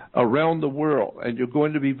around the world, and you're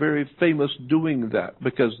going to be very famous doing that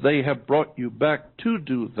because they have brought you back to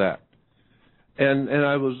do that. And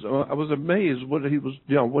I was amazed what he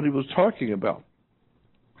was talking about.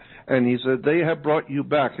 And he said, they have brought you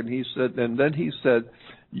back. And then he said,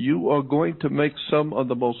 you are going to make some of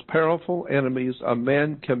the most powerful enemies a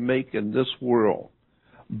man can make in this world.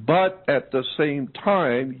 But at the same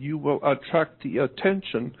time, you will attract the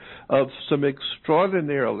attention of some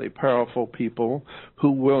extraordinarily powerful people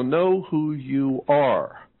who will know who you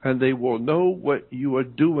are, and they will know what you are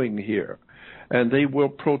doing here, and they will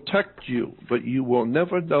protect you, but you will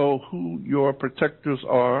never know who your protectors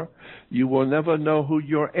are. You will never know who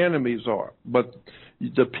your enemies are. But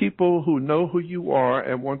the people who know who you are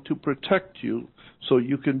and want to protect you so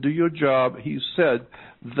you can do your job, he said,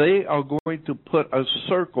 they are going to put a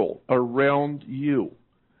circle around you,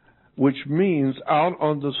 which means out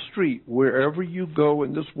on the street, wherever you go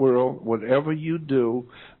in this world, whatever you do,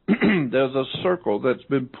 there's a circle that's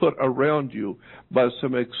been put around you by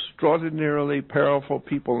some extraordinarily powerful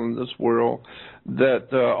people in this world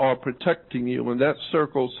that are protecting you. And that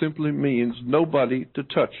circle simply means nobody to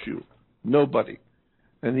touch you. Nobody.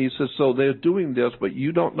 And he says, so they're doing this, but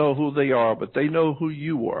you don't know who they are, but they know who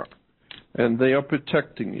you are. And they are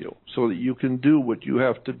protecting you so that you can do what you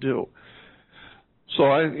have to do. So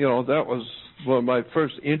that was one of my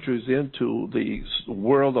first entries into the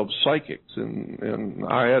world of psychics, and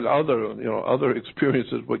I had other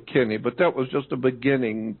experiences with Kenny, but that was just a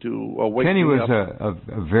beginning to awaken. Kenny was a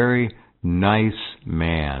very nice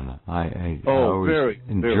man. I always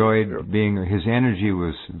enjoyed being. His energy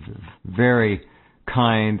was very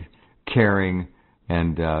kind, caring,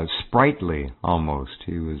 and sprightly almost.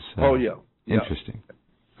 He was interesting.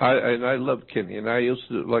 I love Kenny, and I used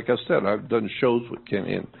to, like I said, I've done shows with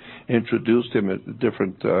Kenny and introduced him at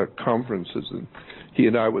different conferences, and he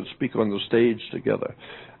and I would speak on the stage together.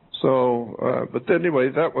 So, but anyway,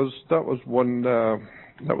 that was one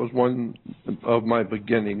of my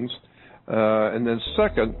beginnings, and then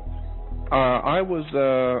second, I was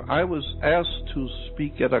asked to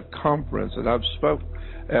speak at a conference, and I've spoke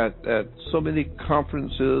at so many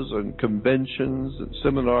conferences and conventions and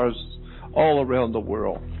seminars all around the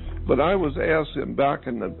world. But I was asked back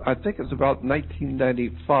in I think it's about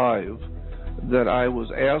 1995, that I was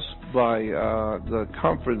asked by the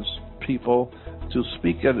conference people to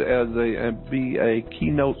speak and be a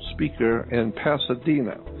keynote speaker in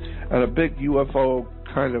Pasadena at a big UFO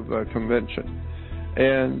kind of convention.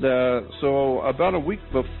 And so about a week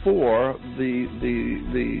before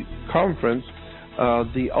the conference,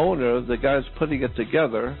 the owner, the guys putting it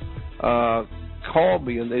together, called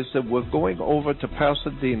me and they said, we're going over to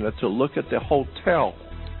Pasadena to look at the hotel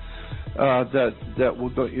that we'll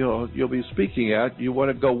go, you'll be speaking at. You want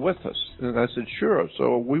to go with us? And I said, sure.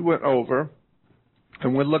 So we went over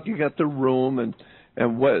and we're looking at the room and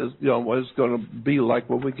what it's going to be like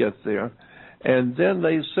when we get there. And then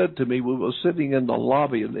they said to me, we were sitting in the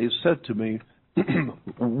lobby, and they said to me,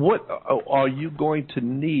 what are you going to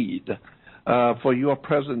need for your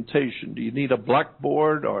presentation? Do you need a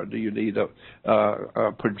blackboard, or do you need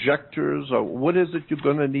projectors, or what is it you're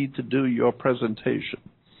going to need to do your presentation?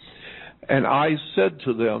 And I said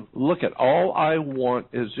to them, look, all I want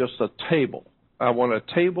is just a table. I want a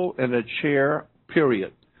table and a chair,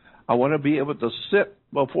 period. I want to be able to sit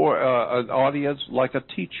before an audience like a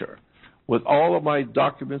teacher, with all of my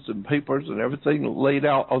documents and papers and everything laid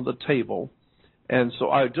out on the table. And so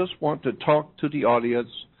I just want to talk to the audience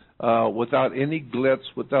without any glitz,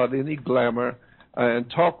 without any glamour, and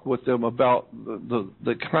talk with them about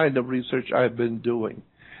the kind of research I've been doing.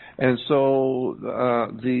 And so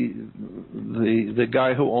the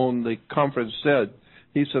guy who owned the conference said,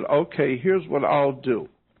 he said, okay, here's what I'll do.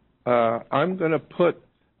 I'm going to put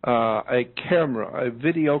a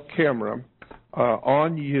video camera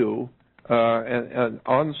on you, and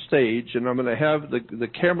on stage, and I'm going to have the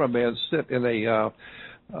cameraman sit in a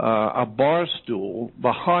bar stool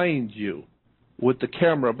behind you, with the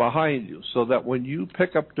camera behind you, so that when you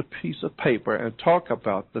pick up the piece of paper and talk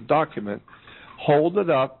about the document, hold it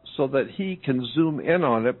up so that he can zoom in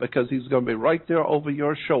on it, because he's going to be right there over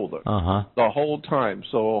your shoulder the whole time.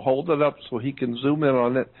 So hold it up so he can zoom in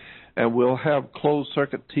on it, and we'll have closed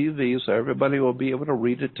circuit TV so everybody will be able to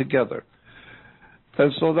read it together.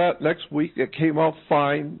 And so that next week it came off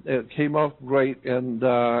fine. It came off great, and so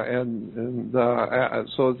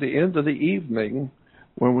at the end of the evening,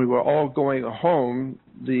 when we were all going home,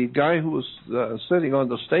 the guy who was sitting on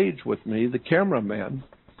the stage with me, the cameraman,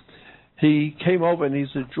 he came over and he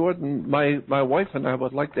said, Jordan, my wife and I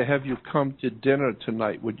would like to have you come to dinner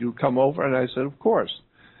tonight. Would you come over? And I said, of course.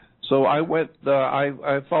 So I went,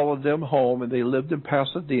 I followed them home, and they lived in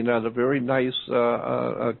Pasadena at a very nice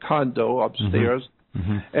condo upstairs.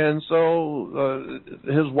 Mm-hmm. And so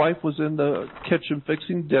his wife was in the kitchen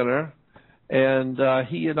fixing dinner, and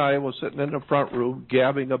he and I were sitting in the front room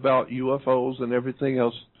gabbing about UFOs and everything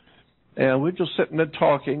else. And we're just sitting there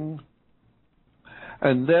talking.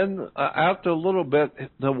 And then after a little bit,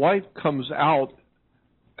 the wife comes out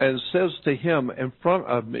and says to him in front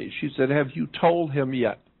of me, she said, have you told him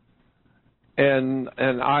yet? And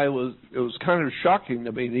it was kind of shocking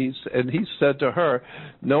to me. And he said to her,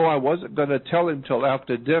 no, I wasn't going to tell him till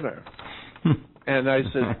after dinner. And I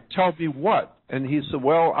said, tell me what? And he said,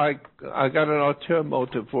 well, I got an ulterior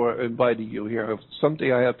motive for inviting you here,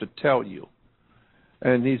 something I have to tell you.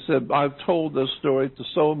 And he said, I've told this story to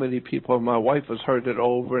so many people, and my wife has heard it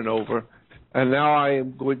over and over, and now I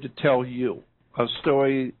am going to tell you a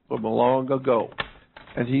story from long ago.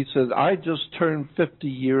 And he said, I just turned 50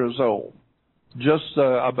 years old, just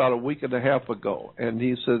about a week and a half ago. And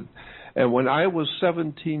he said, and when I was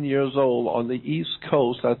 17 years old on the East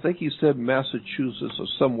Coast, I think he said Massachusetts or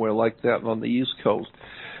somewhere like that on the East Coast,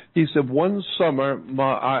 he said, one summer,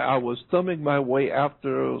 I was thumbing my way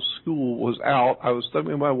after school was out. I was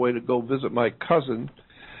thumbing my way to go visit my cousin.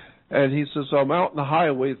 And he says, so I'm out on the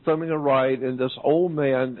highway thumbing a ride, and this old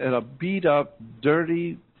man in a beat-up,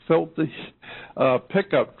 dirty, filthy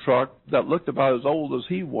pickup truck that looked about as old as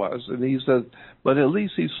he was. And he said, but at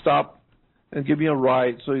least he stopped and gave me a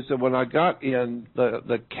ride. So he said, when I got in,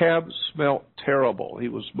 the cab smelled terrible. He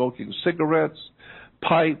was smoking cigarettes,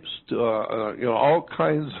 pipes, all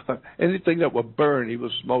kinds of anything that would burn, he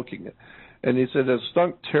was smoking it. And he said it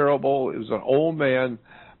stunk terrible. It was an old man,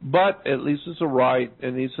 but at least it's a ride.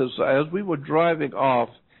 And he says, as we were driving off,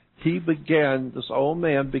 this old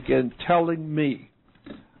man began telling me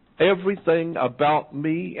everything about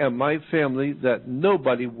me and my family that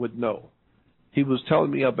nobody would know. He was telling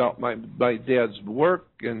me about my dad's work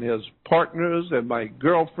and his partners and my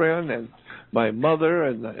girlfriend and my mother,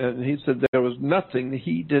 and he said there was nothing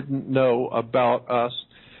he didn't know about us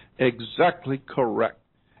exactly correct.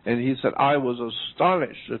 And he said, I was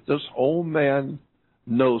astonished that this old man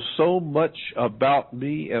knows so much about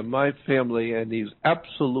me and my family, and he's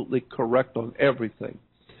absolutely correct on everything.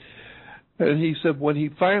 And he said when he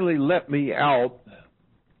finally let me out,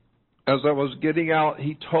 as I was getting out,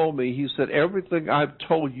 he told me, he said, everything I've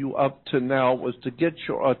told you up to now was to get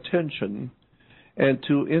your attention and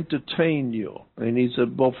to entertain you. And he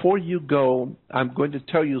said, before you go, I'm going to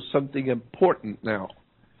tell you something important now.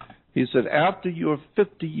 He said, after you're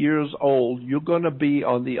 50 years old, you're going to be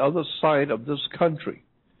on the other side of this country.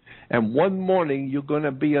 And one morning, you're going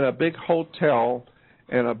to be in a big hotel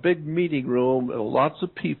and a big meeting room and lots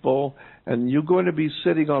of people, and you're going to be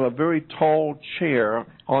sitting on a very tall chair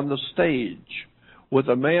on the stage with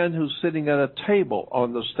a man who's sitting at a table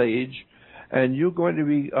on the stage, and you're going to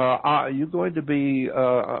be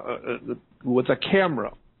with a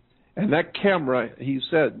camera. And that camera, he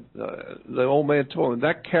said, the old man told him,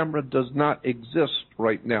 that camera does not exist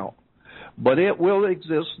right now, but it will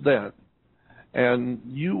exist then. And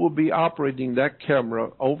you will be operating that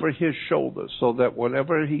camera over his shoulder so that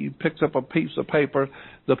whenever he picks up a piece of paper,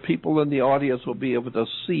 the people in the audience will be able to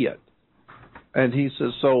see it. And he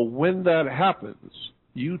says, so when that happens,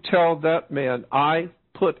 you tell that man, I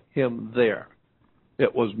put him there.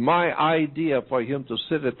 It was my idea for him to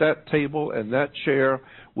sit at that table and that chair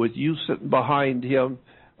with you sitting behind him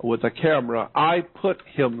with a camera. I put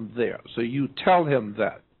him there. So you tell him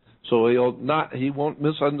that. So he won't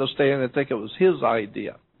misunderstand and think it was his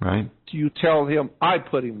idea. Right. You tell him, I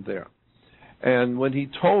put him there. And when he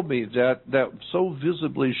told me that, that so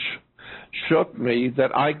visibly shook me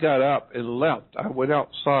that I got up and left. I went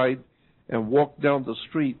outside and walked down the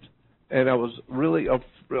street, and I was really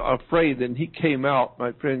afraid. And he came out,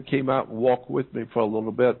 my friend came out and walked with me for a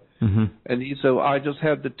little bit. Mm-hmm. And he said, I just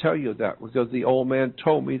had to tell you that because the old man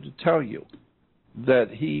told me to tell you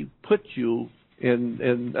that he put you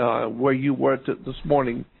in where you were this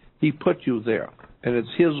morning. He put you there, and it's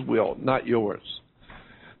his will, not yours.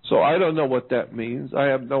 So I don't know what that means. I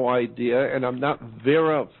have no idea, and I'm not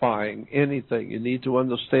verifying anything. You need to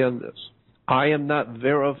understand this. I am not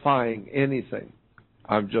verifying anything.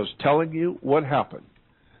 I'm just telling you what happened.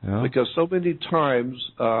 Yeah. Because so many times,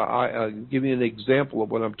 I'll give you an example of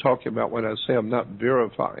what I'm talking about when I say I'm not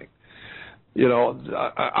verifying. You know,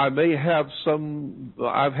 I may have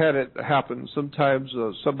I've had it happen. Sometimes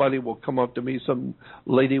somebody will come up to me, some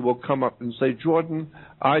lady will come up and say, Jordan,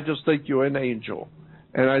 I just think you're an angel.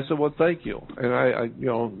 And I said, well, thank you. And I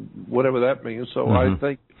whatever that means. So I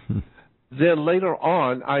thank you. Then later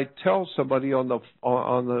on, I tell somebody on the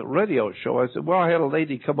radio show, I said, well, I had a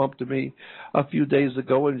lady come up to me a few days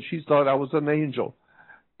ago, and she thought I was an angel.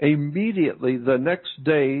 Immediately, the next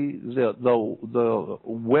day, the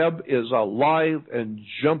web is alive and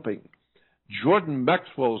jumping. Jordan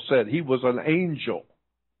Maxwell said he was an angel.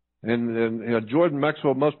 And Jordan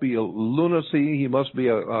Maxwell must be a lunacy. He must be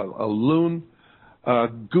a loon,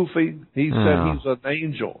 goofy. He said he's an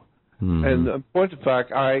angel. And in point of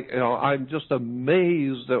fact, I'm just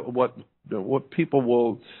amazed at what people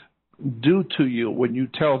will do to you when you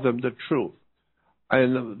tell them the truth.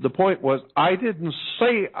 And the point was, I didn't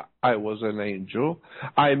say I was an angel.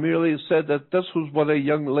 I merely said that this was what a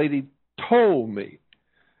young lady told me.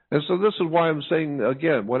 And so this is why I'm saying,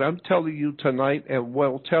 again, what I'm telling you tonight and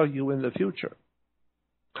will tell you in the future.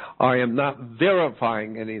 I am not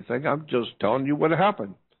verifying anything. I'm just telling you what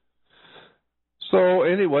happened. So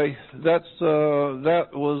anyway, that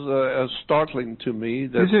was startling to me.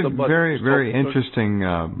 These are very, very interesting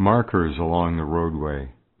markers along the roadway.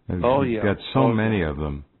 You've got so many of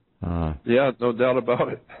them. Yeah, no doubt about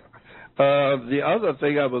it. The other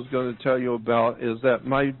thing I was going to tell you about is that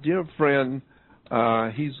my dear friend,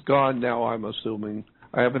 he's gone now, I'm assuming.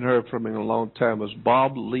 I haven't heard from him in a long time, is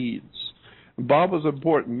Bob Leeds. Bob was an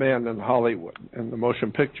important man in Hollywood, in the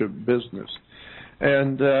motion picture business.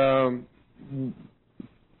 And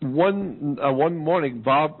one morning,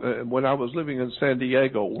 Bob, when I was living in San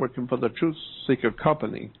Diego, working for the Truth Seeker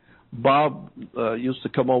Company, Bob used to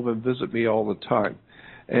come over and visit me all the time.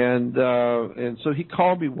 And so he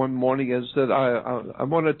called me one morning and said, I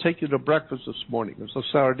want to take you to breakfast this morning. It was a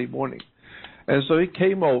Saturday morning. And so he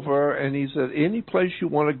came over and he said, any place you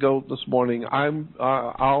want to go this morning, I'm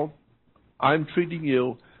treating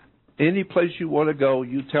you. Any place you want to go,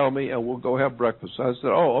 you tell me and we'll go have breakfast. I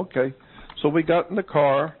said, oh, okay. So we got in the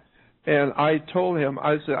car and I told him,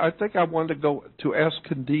 I said, I think I want to go to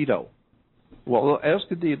Escondido. Well,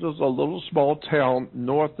 Escondido is a little small town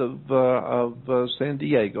north of San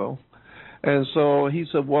Diego. And so he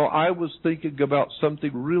said, well, I was thinking about something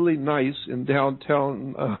really nice in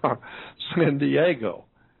downtown San Diego.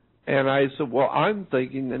 And I said, well, I'm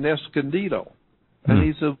thinking in Escondido. And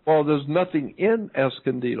he said, well, there's nothing in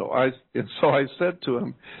Escondido. And so I said to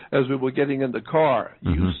him, as we were getting in the car,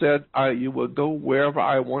 you said you would go wherever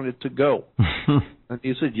I wanted to go. And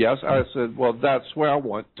he said, yes. I said, well, that's where I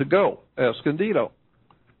want to go, Escondido.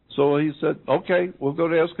 So he said, okay, we'll go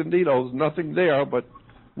to Escondido. There's nothing there, but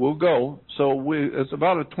we'll go. So it's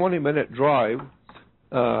about a 20-minute drive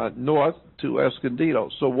north to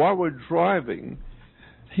Escondido. So while we're driving,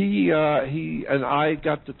 he and I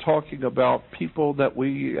got to talking about people that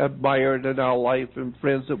we admired in our life and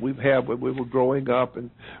friends that we've had when we were growing up and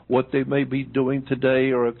what they may be doing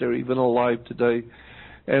today or if they're even alive today.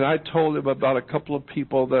 And I told him about a couple of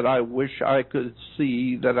people that I wish I could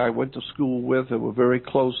see that I went to school with and were very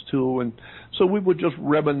close to. And so we were just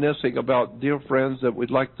reminiscing about dear friends that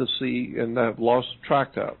we'd like to see and have lost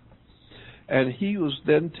track of. And he was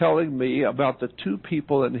then telling me about the two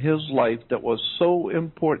people in his life that was so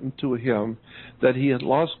important to him that he had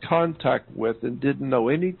lost contact with and didn't know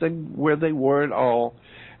anything where they were at all.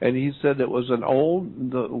 And he said it was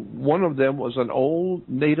one of them was an old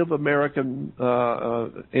Native American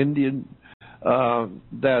Indian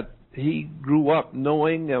that he grew up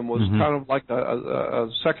knowing and was kind of like a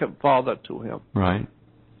second father to him. Right.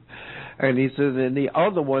 And he said, and the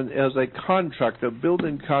other one is a contractor,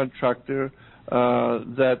 building contractor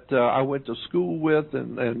that I went to school with,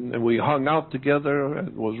 and we hung out together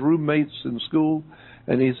and was roommates in school.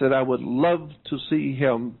 And he said, I would love to see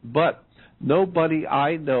him, but nobody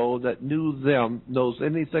I know that knew them knows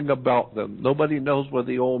anything about them. Nobody knows where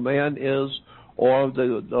the old man is or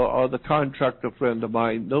the contractor friend of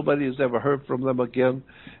mine. Nobody has ever heard from them again.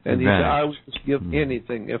 And he said, I would just give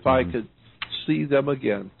anything if I could see them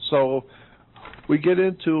again. So we get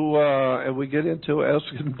into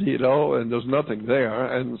Escondido, and there's nothing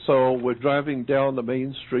there. And so we're driving down the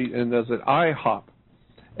main street, and there's an IHOP.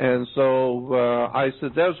 And so I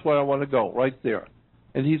said, there's where I want to go, right there.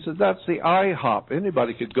 And he said, that's the IHOP.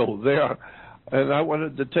 Anybody could go there. And I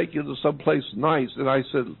wanted to take you to someplace nice. And I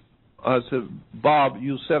said, Bob,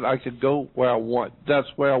 you said I could go where I want. That's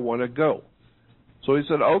where I want to go. So he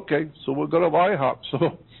said, okay, so we'll go to IHOP.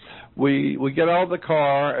 So we get out of the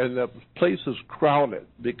car, and the place is crowded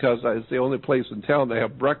because it's the only place in town they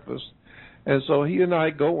have breakfast. And so he and I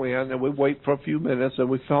go in, and we wait for a few minutes, and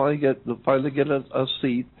we finally get a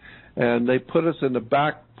seat. And they put us in the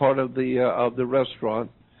back part of the restaurant.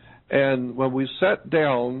 And when we sat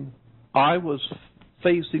down, I was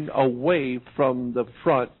facing away from the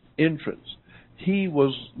front entrance. He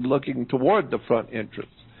was looking toward the front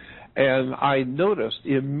entrance. And I noticed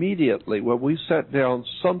immediately when we sat down,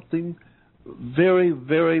 something very,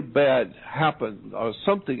 very bad happened, or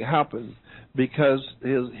something happened, because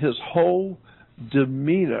his whole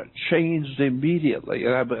demeanor changed immediately.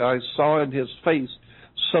 And I saw in his face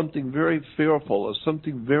something very fearful, or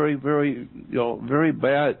something very, very, very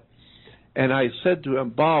bad. And I said to him,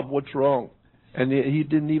 "Bob, what's wrong?" And he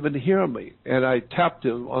didn't even hear me. And I tapped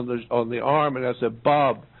him on the arm, and I said,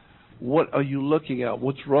 "Bob, what are you looking at?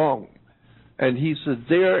 What's wrong?" And he said,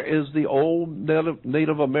 "There is the old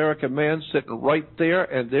Native American man sitting right there,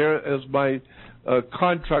 and there is my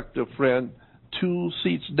contractor friend 2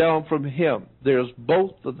 seats down from him. There's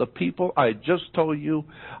both of the people I just told you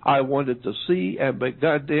I wanted to see, and but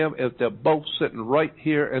goddamn if they're both sitting right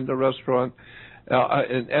here in the restaurant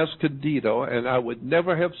in Escondido, and I would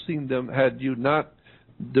never have seen them had you not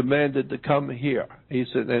demanded to come here." He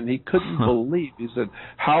said, and he couldn't believe. He said,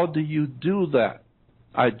 "How do you do that?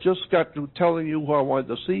 I just got through telling you who I wanted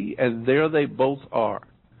to see, and there they both are."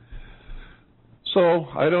 So,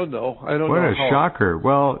 I don't know. What a shocker.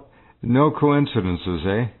 Well, no coincidences,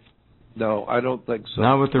 eh? No, I don't think so.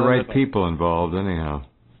 Not with the right people involved, anyhow.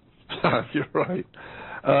 You're right.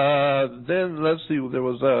 Then, let's see, there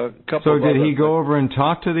was a couple So of did he other go over and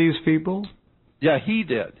talk to these people? Yeah, he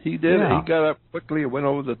did. He did. Yeah. He got up quickly and went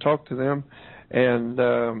over to talk to them, and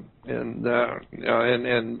I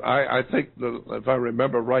think that if I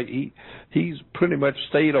remember right, he's pretty much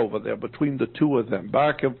stayed over there between the two of them,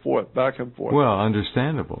 back and forth, back and forth. Well,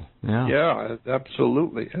 understandable. Yeah. Yeah,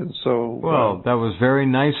 absolutely. And so. Well, that was very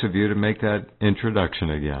nice of you to make that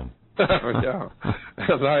introduction again. Yeah,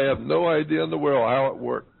 and I have no idea in the world how it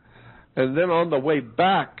worked. And then on the way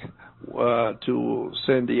back to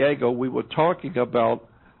San Diego, we were talking about.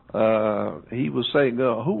 He was saying,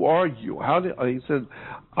 "Who are you?" He said,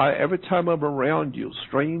 "Every time I'm around you,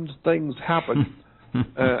 strange things happen,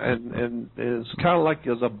 and it's kind of like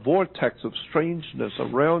there's a vortex of strangeness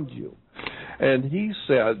around you." And he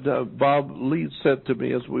said, Bob Lee said to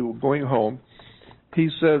me as we were going home, he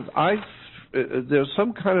said, "There's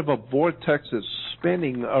some kind of a vortex that's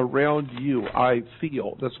spinning around you. I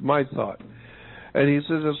feel." That's my thought. And he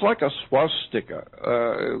says, "It's like a swastika.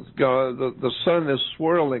 The sun is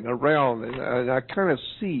swirling around, and I kind of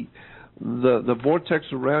see the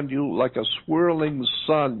vortex around you like a swirling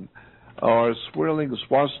sun or a swirling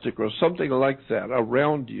swastika or something like that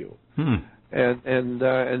around you." And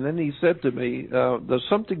then he said to me, "There's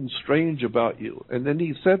something strange about you." And then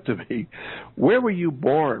he said to me, "Where were you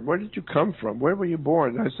born? Where did you come from? Where were you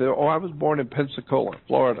born?" And I said, "Oh, I was born in Pensacola,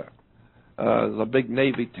 Florida. A big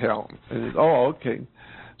Navy town." And he said, "Oh, okay."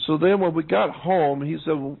 So then when we got home, he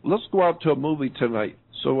said, "Well, let's go out to a movie tonight."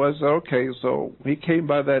 So I said, "Okay." So he came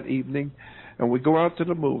by that evening, and we go out to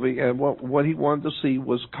the movie, and what he wanted to see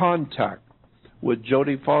was Contact with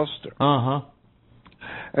Jodie Foster. Uh-huh.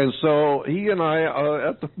 And so he and I are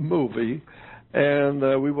at the movie, and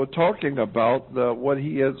we were talking about what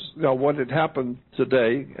had happened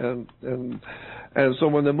today, and so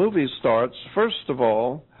when the movie starts, first of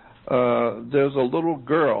all, there's a little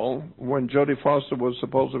girl. When Jodie Foster was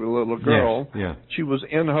supposed to be a little girl, yes. She was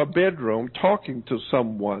in her bedroom talking to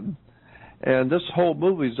someone, and this whole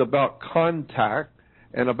movie is about contact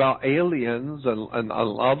and about aliens and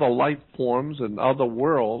other life forms and other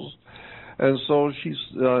worlds. And so she's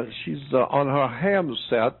on her ham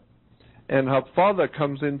set, and her father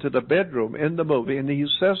comes into the bedroom in the movie, and he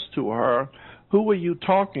says to her, "Who are you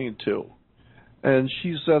talking to?" And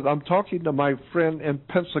she said, "I'm talking to my friend in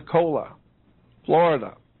Pensacola,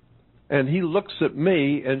 Florida." And he looks at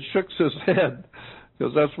me and shooks his head,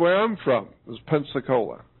 because that's where I'm from, is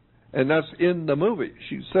Pensacola. And that's in the movie.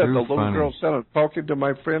 She said, the little girl said, "I'm talking to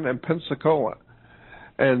my friend in Pensacola."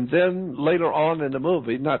 And then later on in the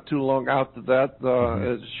movie, not too long after that,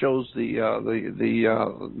 it shows the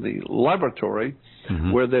laboratory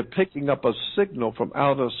where they're picking up a signal from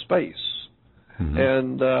outer space.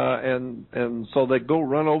 And so they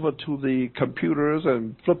run over to the computers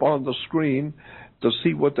and flip on the screen to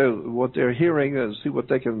see what they're hearing and see what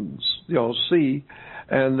they can see,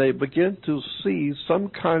 and they begin to see some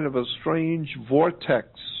kind of a strange vortex.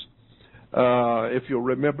 If you'll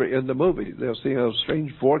remember in the movie, they're seeing a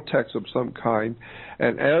strange vortex of some kind,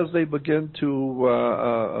 and as they begin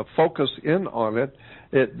to focus in on it,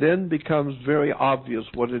 it then becomes very obvious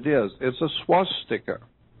what it is. It's a swastika.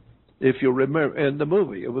 If you remember in the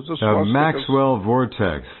movie, it was a swastika. A Maxwell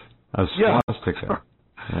vortex, a swastika.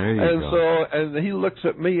 There you go. And he looks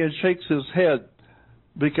at me and shakes his head,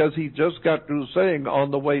 because he just got through saying on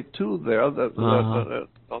the way to there that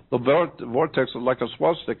the vortex is like a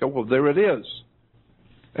swastika. Well, there it is.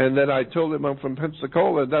 And then I told him I'm from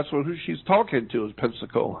Pensacola, and that's who she's talking to is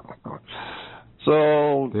Pensacola.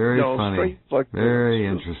 So, very funny, like very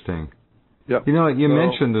interesting. Yep. You know, you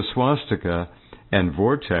mentioned the swastika and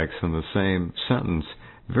vortex in the same sentence.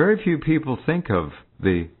 Very few people think of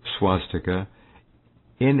the swastika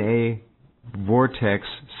in a vortex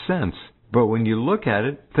sense. But when you look at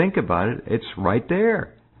it, think about it, it's right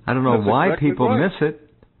there. I don't know why people miss it.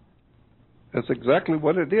 That's exactly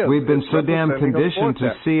what it is. We've been so damn conditioned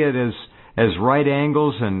to see it as right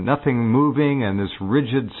angles and nothing moving and this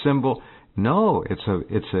rigid symbol. No, it's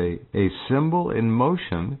a symbol in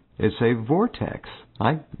motion. It's a vortex.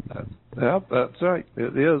 Yeah, that's right.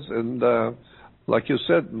 It is, and like you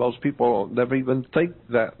said, most people never even think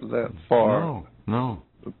that far. No.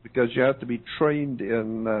 Because you have to be trained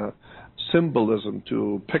in symbolism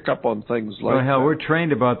to pick up on things like well, hell, that. We're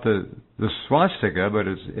trained about the swastika, but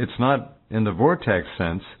it's not in the vortex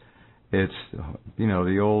sense. It's,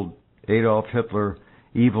 the old Adolf Hitler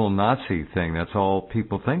evil Nazi thing. That's all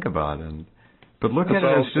people think about. But look at it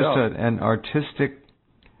as just an artistic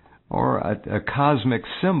or a cosmic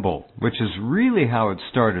symbol, which is really how it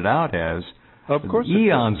started out as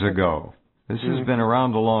eons ago. This has been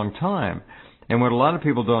around a long time. And what a lot of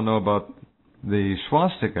people don't know about the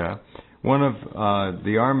swastika, one of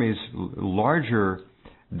the Army's larger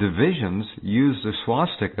divisions used the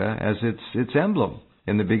swastika as its emblem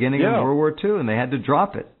in the beginning of World War II, and they had to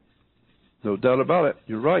drop it. No doubt about it.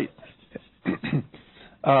 You're right.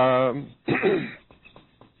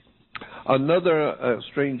 Another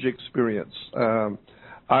strange experience.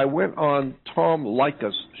 I went on Tom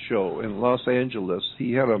Leykis' show in Los Angeles.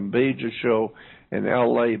 He had a major show in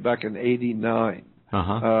L.A. back in '89.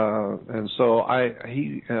 And so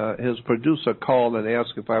his producer called and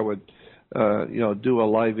asked if I would, do a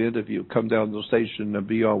live interview, come down to the station and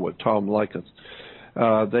be on with Tom Leykis.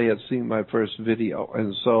 They had seen my first video,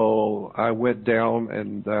 and so I went down,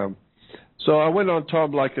 and so I went on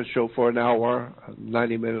Tom Leykis' show for an hour,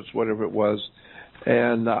 90 minutes, whatever it was,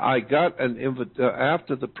 and I got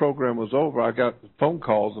after the program was over, I got phone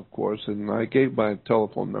calls, of course, and I gave my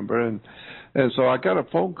telephone number, and so I got a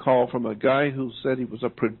phone call from a guy who said he was a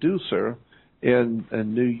producer in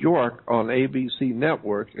New York on ABC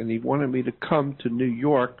Network, and he wanted me to come to New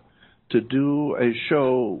York to do a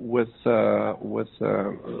show with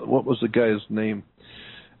what was the guy's name?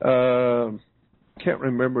 Can't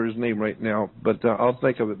remember his name right now, but I'll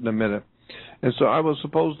think of it in a minute. And so I was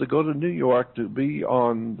supposed to go to New York to be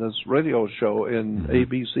on this radio show in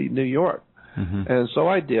ABC New York, and so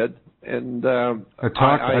I did. And a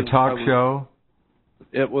talk show.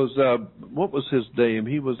 It was what was his name?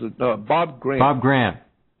 He was Bob Grant.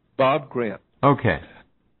 Bob Grant. Okay.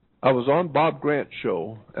 I was on Bob Grant's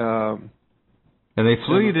show. And they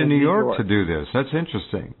flew you to New York to do this. That's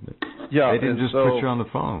interesting. Yeah, they didn't just put you on the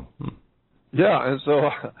phone. Yeah, and so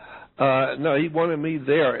no, he wanted me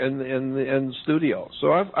there in the studio.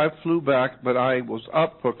 So I flew back, but I was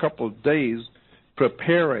up for a couple of days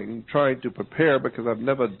trying to prepare because I've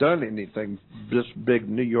never done anything this big,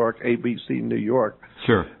 New York, ABC New York.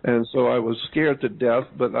 Sure. And so I was scared to death,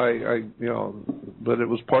 but but it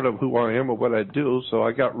was part of who I am or what I do. So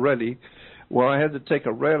I got ready. Well, I had to take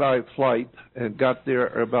a red-eye flight and got there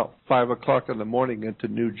about 5:00 in the morning into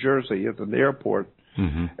New Jersey at an airport.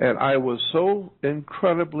 And I was so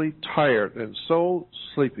incredibly tired and so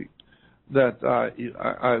sleepy that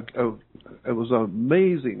it was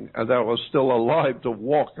amazing that I was still alive to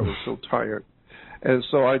walk. I was so tired. And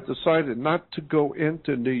so I decided not to go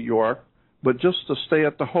into New York, but just to stay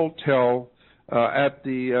at the hotel at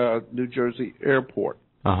the New Jersey airport.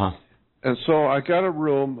 And so I got a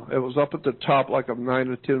room. It was up at the top, like 9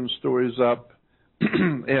 or 10 stories up.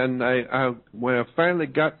 And when I finally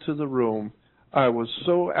got to the room, I was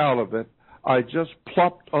so out of it, I just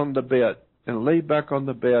plopped on the bed and lay back on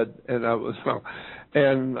the bed,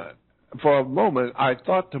 and for a moment I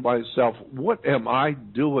thought to myself, what am I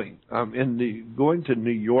doing? I'm going to New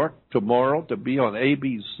York tomorrow to be on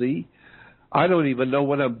ABC. I don't even know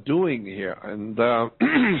what I'm doing here. And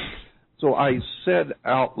so I said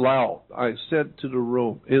out loud, I said to the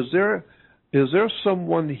room, is there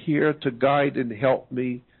someone here to guide and help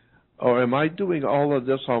me, or am I doing all of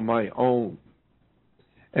this on my own?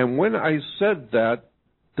 And when I said that,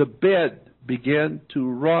 the bed began to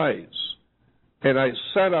rise. And I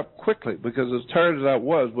sat up quickly because as tired as I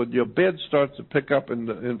was, when your bed starts to pick up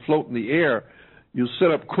and float in the air, you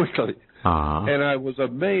sit up quickly. And I was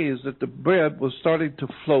amazed that the bed was starting to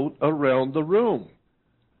float around the room.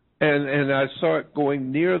 And I saw it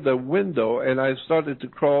going near the window, and I started to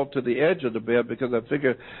crawl to the edge of the bed because I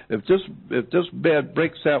figured if this bed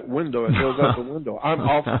breaks that window and goes out the window, I'm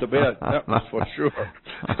off the bed. That was for sure.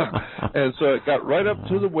 And so it got right up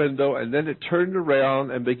to the window, and then it turned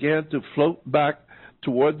around and began to float back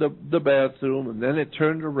toward the bathroom, and then it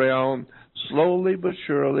turned around slowly but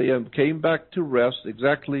surely and came back to rest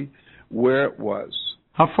exactly where it was.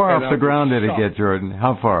 How far off the ground did it get, Jordan?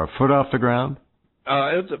 How far? A foot off the ground?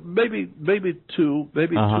 It's maybe two,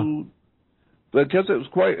 two, because it was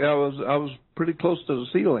quite. I was pretty close to the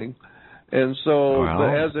ceiling, and so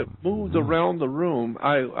as it moved around the room,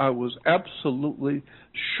 I was absolutely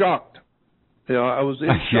shocked. You know, I was in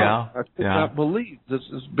shock. I could not believe this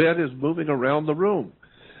bed is moving around the room.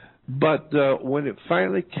 But when it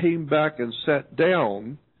finally came back and sat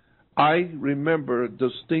down, I remember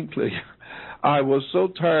distinctly. I was so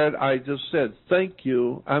tired, I just said, "Thank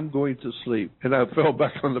you, I'm going to sleep." And I fell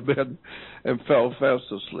back on the bed and fell fast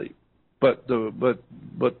asleep. But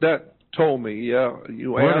that told me,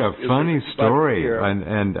 you what a funny story.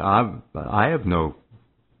 And I have no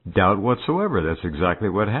doubt whatsoever that's exactly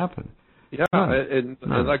what happened. Yeah, and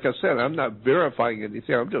like I said, I'm not verifying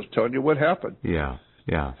anything. I'm just telling you what happened. Yeah.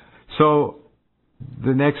 So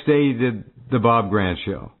the next day you did the Bob Grant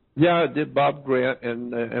show. Yeah, I did Bob Grant,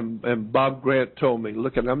 and Bob Grant told me,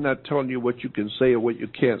 "Look, and I'm not telling you what you can say or what you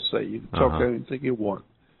can't say. You can talk anything you want."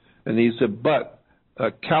 And he said, "But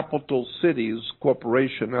Capital Cities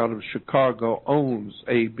Corporation out of Chicago owns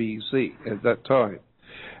ABC at that time."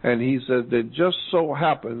 And he said, "It just so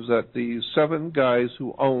happens that the 7 guys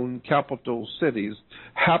who own Capital Cities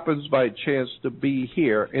happens by chance to be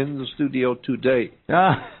here in the studio today."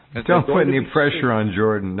 Don't put any pressure on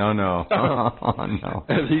Jordan. No. No.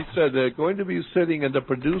 And he said they're going to be sitting in the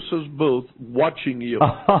producer's booth watching you.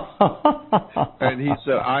 And he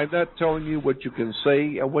said, "I'm not telling you what you can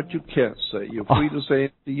say and what you can't say. You're free to say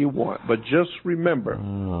anything you want. But just remember,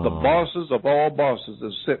 the bosses of all bosses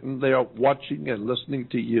are sitting there watching and listening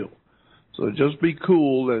to you. So just be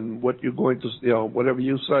cool and what you're going to, whatever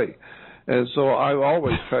you say." And so I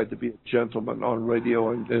always tried to be a gentleman on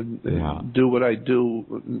radio and do what I do,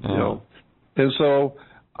 you know. And so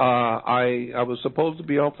I was supposed to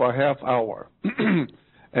be on for a half hour.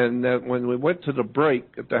 And then when we went to the break,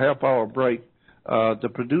 at the half-hour break, the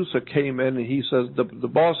producer came in and he says, the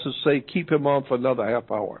bosses say keep him on for another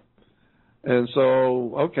half hour. And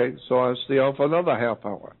so, okay, so I stay on for another half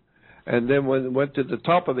hour. And then when it went to the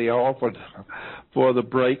top of the hour for the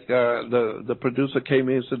break, the producer came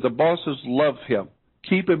in and said, "The bosses love him.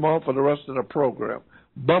 Keep him on for the rest of the program.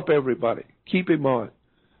 Bump everybody. Keep him on."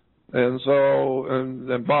 And so, and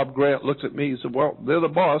then Bob Grant looked at me and said, "Well, they're the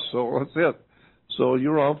boss, so that's it. So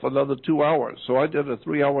you're on for another 2 hours." So I did a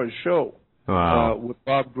 3-hour show with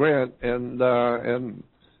Bob Grant, and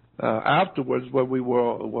afterwards,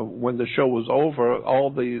 when the show was over, all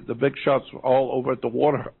the big shots were all over at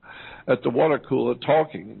the water cooler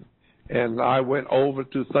talking, and I went over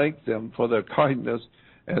to thank them for their kindness.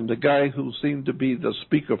 And the guy who seemed to be the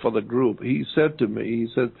speaker for the group, he said to me, he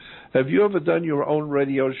said, "Have you ever done your own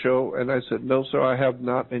radio show?" And I said, "No, sir, I have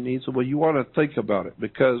not." And he said, "Well, you want to think about it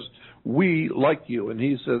because we like you." And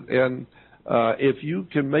he said, "And if you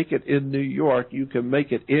can make it in New York, you can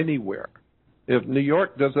make it anywhere. If New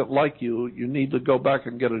York doesn't like you, you need to go back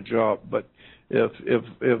and get a job. But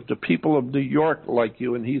if the people of New York like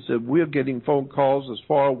you," and he said, "we're getting phone calls as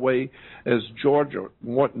far away as Georgia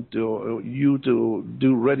wanting you to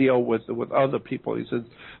do radio with other people." He said,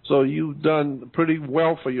 "So you've done pretty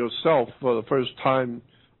well for yourself for the first time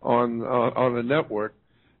on a network."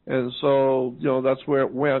 And so, that's where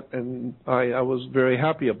it went, and I was very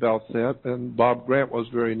happy about that. And Bob Grant was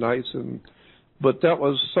very nice, but that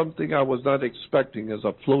was something I was not expecting, as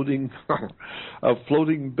a floating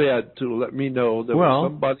bed to let me know there was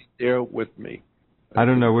somebody there with me. I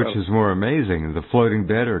don't know which is more amazing, the floating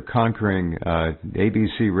bed or conquering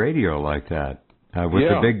ABC radio like that,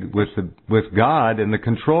 with God in the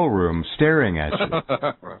control room staring at you.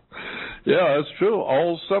 Yeah, that's true.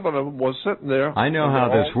 All 7 of them was sitting there. I know how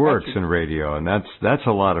this works in radio, and that's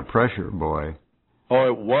a lot of pressure, boy. Oh,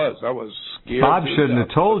 it was. I was scared. Bob shouldn't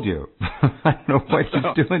have told you. I don't know what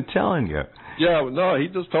he's doing telling you. Yeah, no, he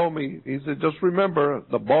just told me. He said, "Just remember,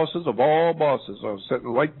 the bosses of all bosses are sitting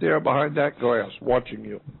right there behind that glass watching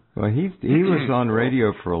you." Well, he was on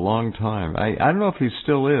radio for a long time. I don't know if he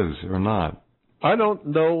still is or not. I don't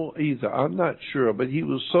know either. I'm not sure, but he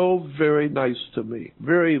was so very nice to me.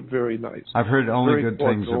 Very, very nice. I've heard only good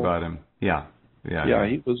things about him. Yeah,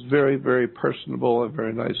 he was very, very personable and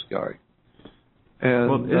very nice guy. And,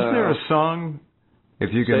 well, is there a song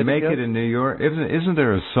If you can make it in New York, isn't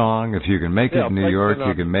there a song? If you can make it in New York,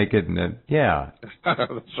 you can make it in yeah.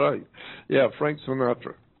 That's right. Yeah, Frank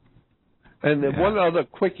Sinatra. And then one other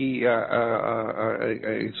quickie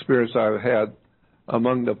experience I've had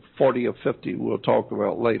among the 40 or 50 we'll talk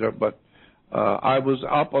about later, but I was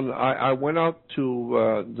up on. I went out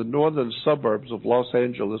to the northern suburbs of Los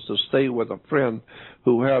Angeles to stay with a friend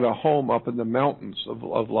who had a home up in the mountains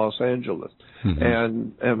of Los Angeles. Mm-hmm.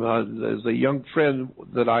 And there's a young friend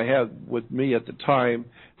that I had with me at the time,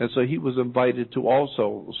 and so he was invited to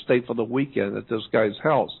also stay for the weekend at this guy's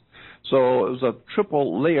house. So it was a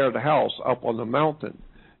triple layered house up on the mountain.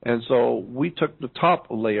 And so we took the top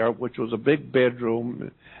layer, which was a big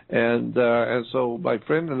bedroom, and so my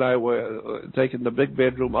friend and I were taking the big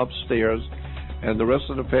bedroom upstairs, and the rest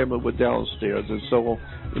of the family were downstairs. And so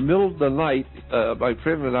in the middle of the night, my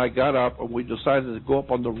friend and I got up, and we decided to go up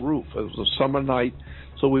on the roof. It was a summer night,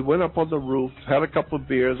 so we went up on the roof, had a couple of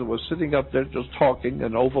beers, and were sitting up there just talking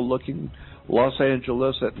and overlooking Los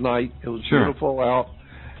Angeles at night. It was beautiful out.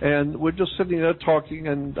 And we're just sitting there talking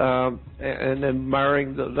and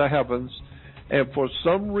admiring the heavens. And for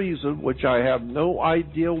some reason, which I have no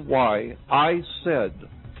idea why, I said,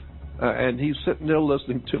 and he's sitting there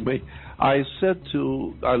listening to me, I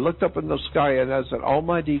looked up in the sky and I said,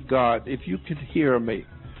 Almighty God, if you can hear me,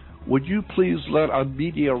 would you please let a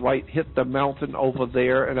meteorite hit the mountain over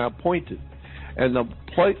there? And I pointed. And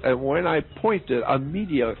when I pointed, a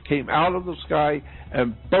meteor came out of the sky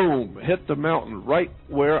and boom, hit the mountain right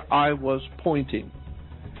where I was pointing.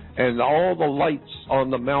 And all the lights on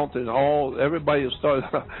the mountain, everybody started,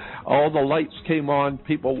 all the lights came on.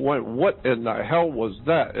 People went, what in the hell was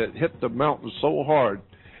that? It hit the mountain so hard.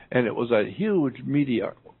 And it was a huge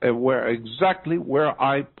meteor, and exactly where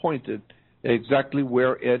I pointed, exactly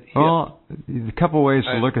where it hit. Well, a couple ways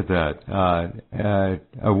to look at that.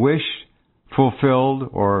 A wish fulfilled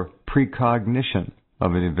or precognition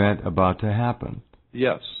of an event about to happen.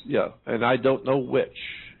 Yes, yeah, and I don't know which,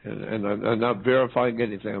 and I'm not verifying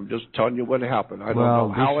anything. I'm just telling you what happened. I don't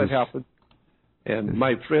know how it happened. And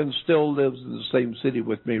my friend still lives in the same city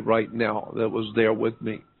with me right now that was there with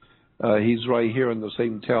me. He's right here in the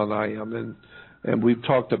same town I am, and we've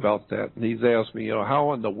talked about that. And he's asked me,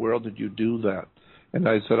 how in the world did you do that? And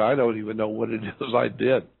I said, I don't even know what it is I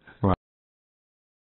did.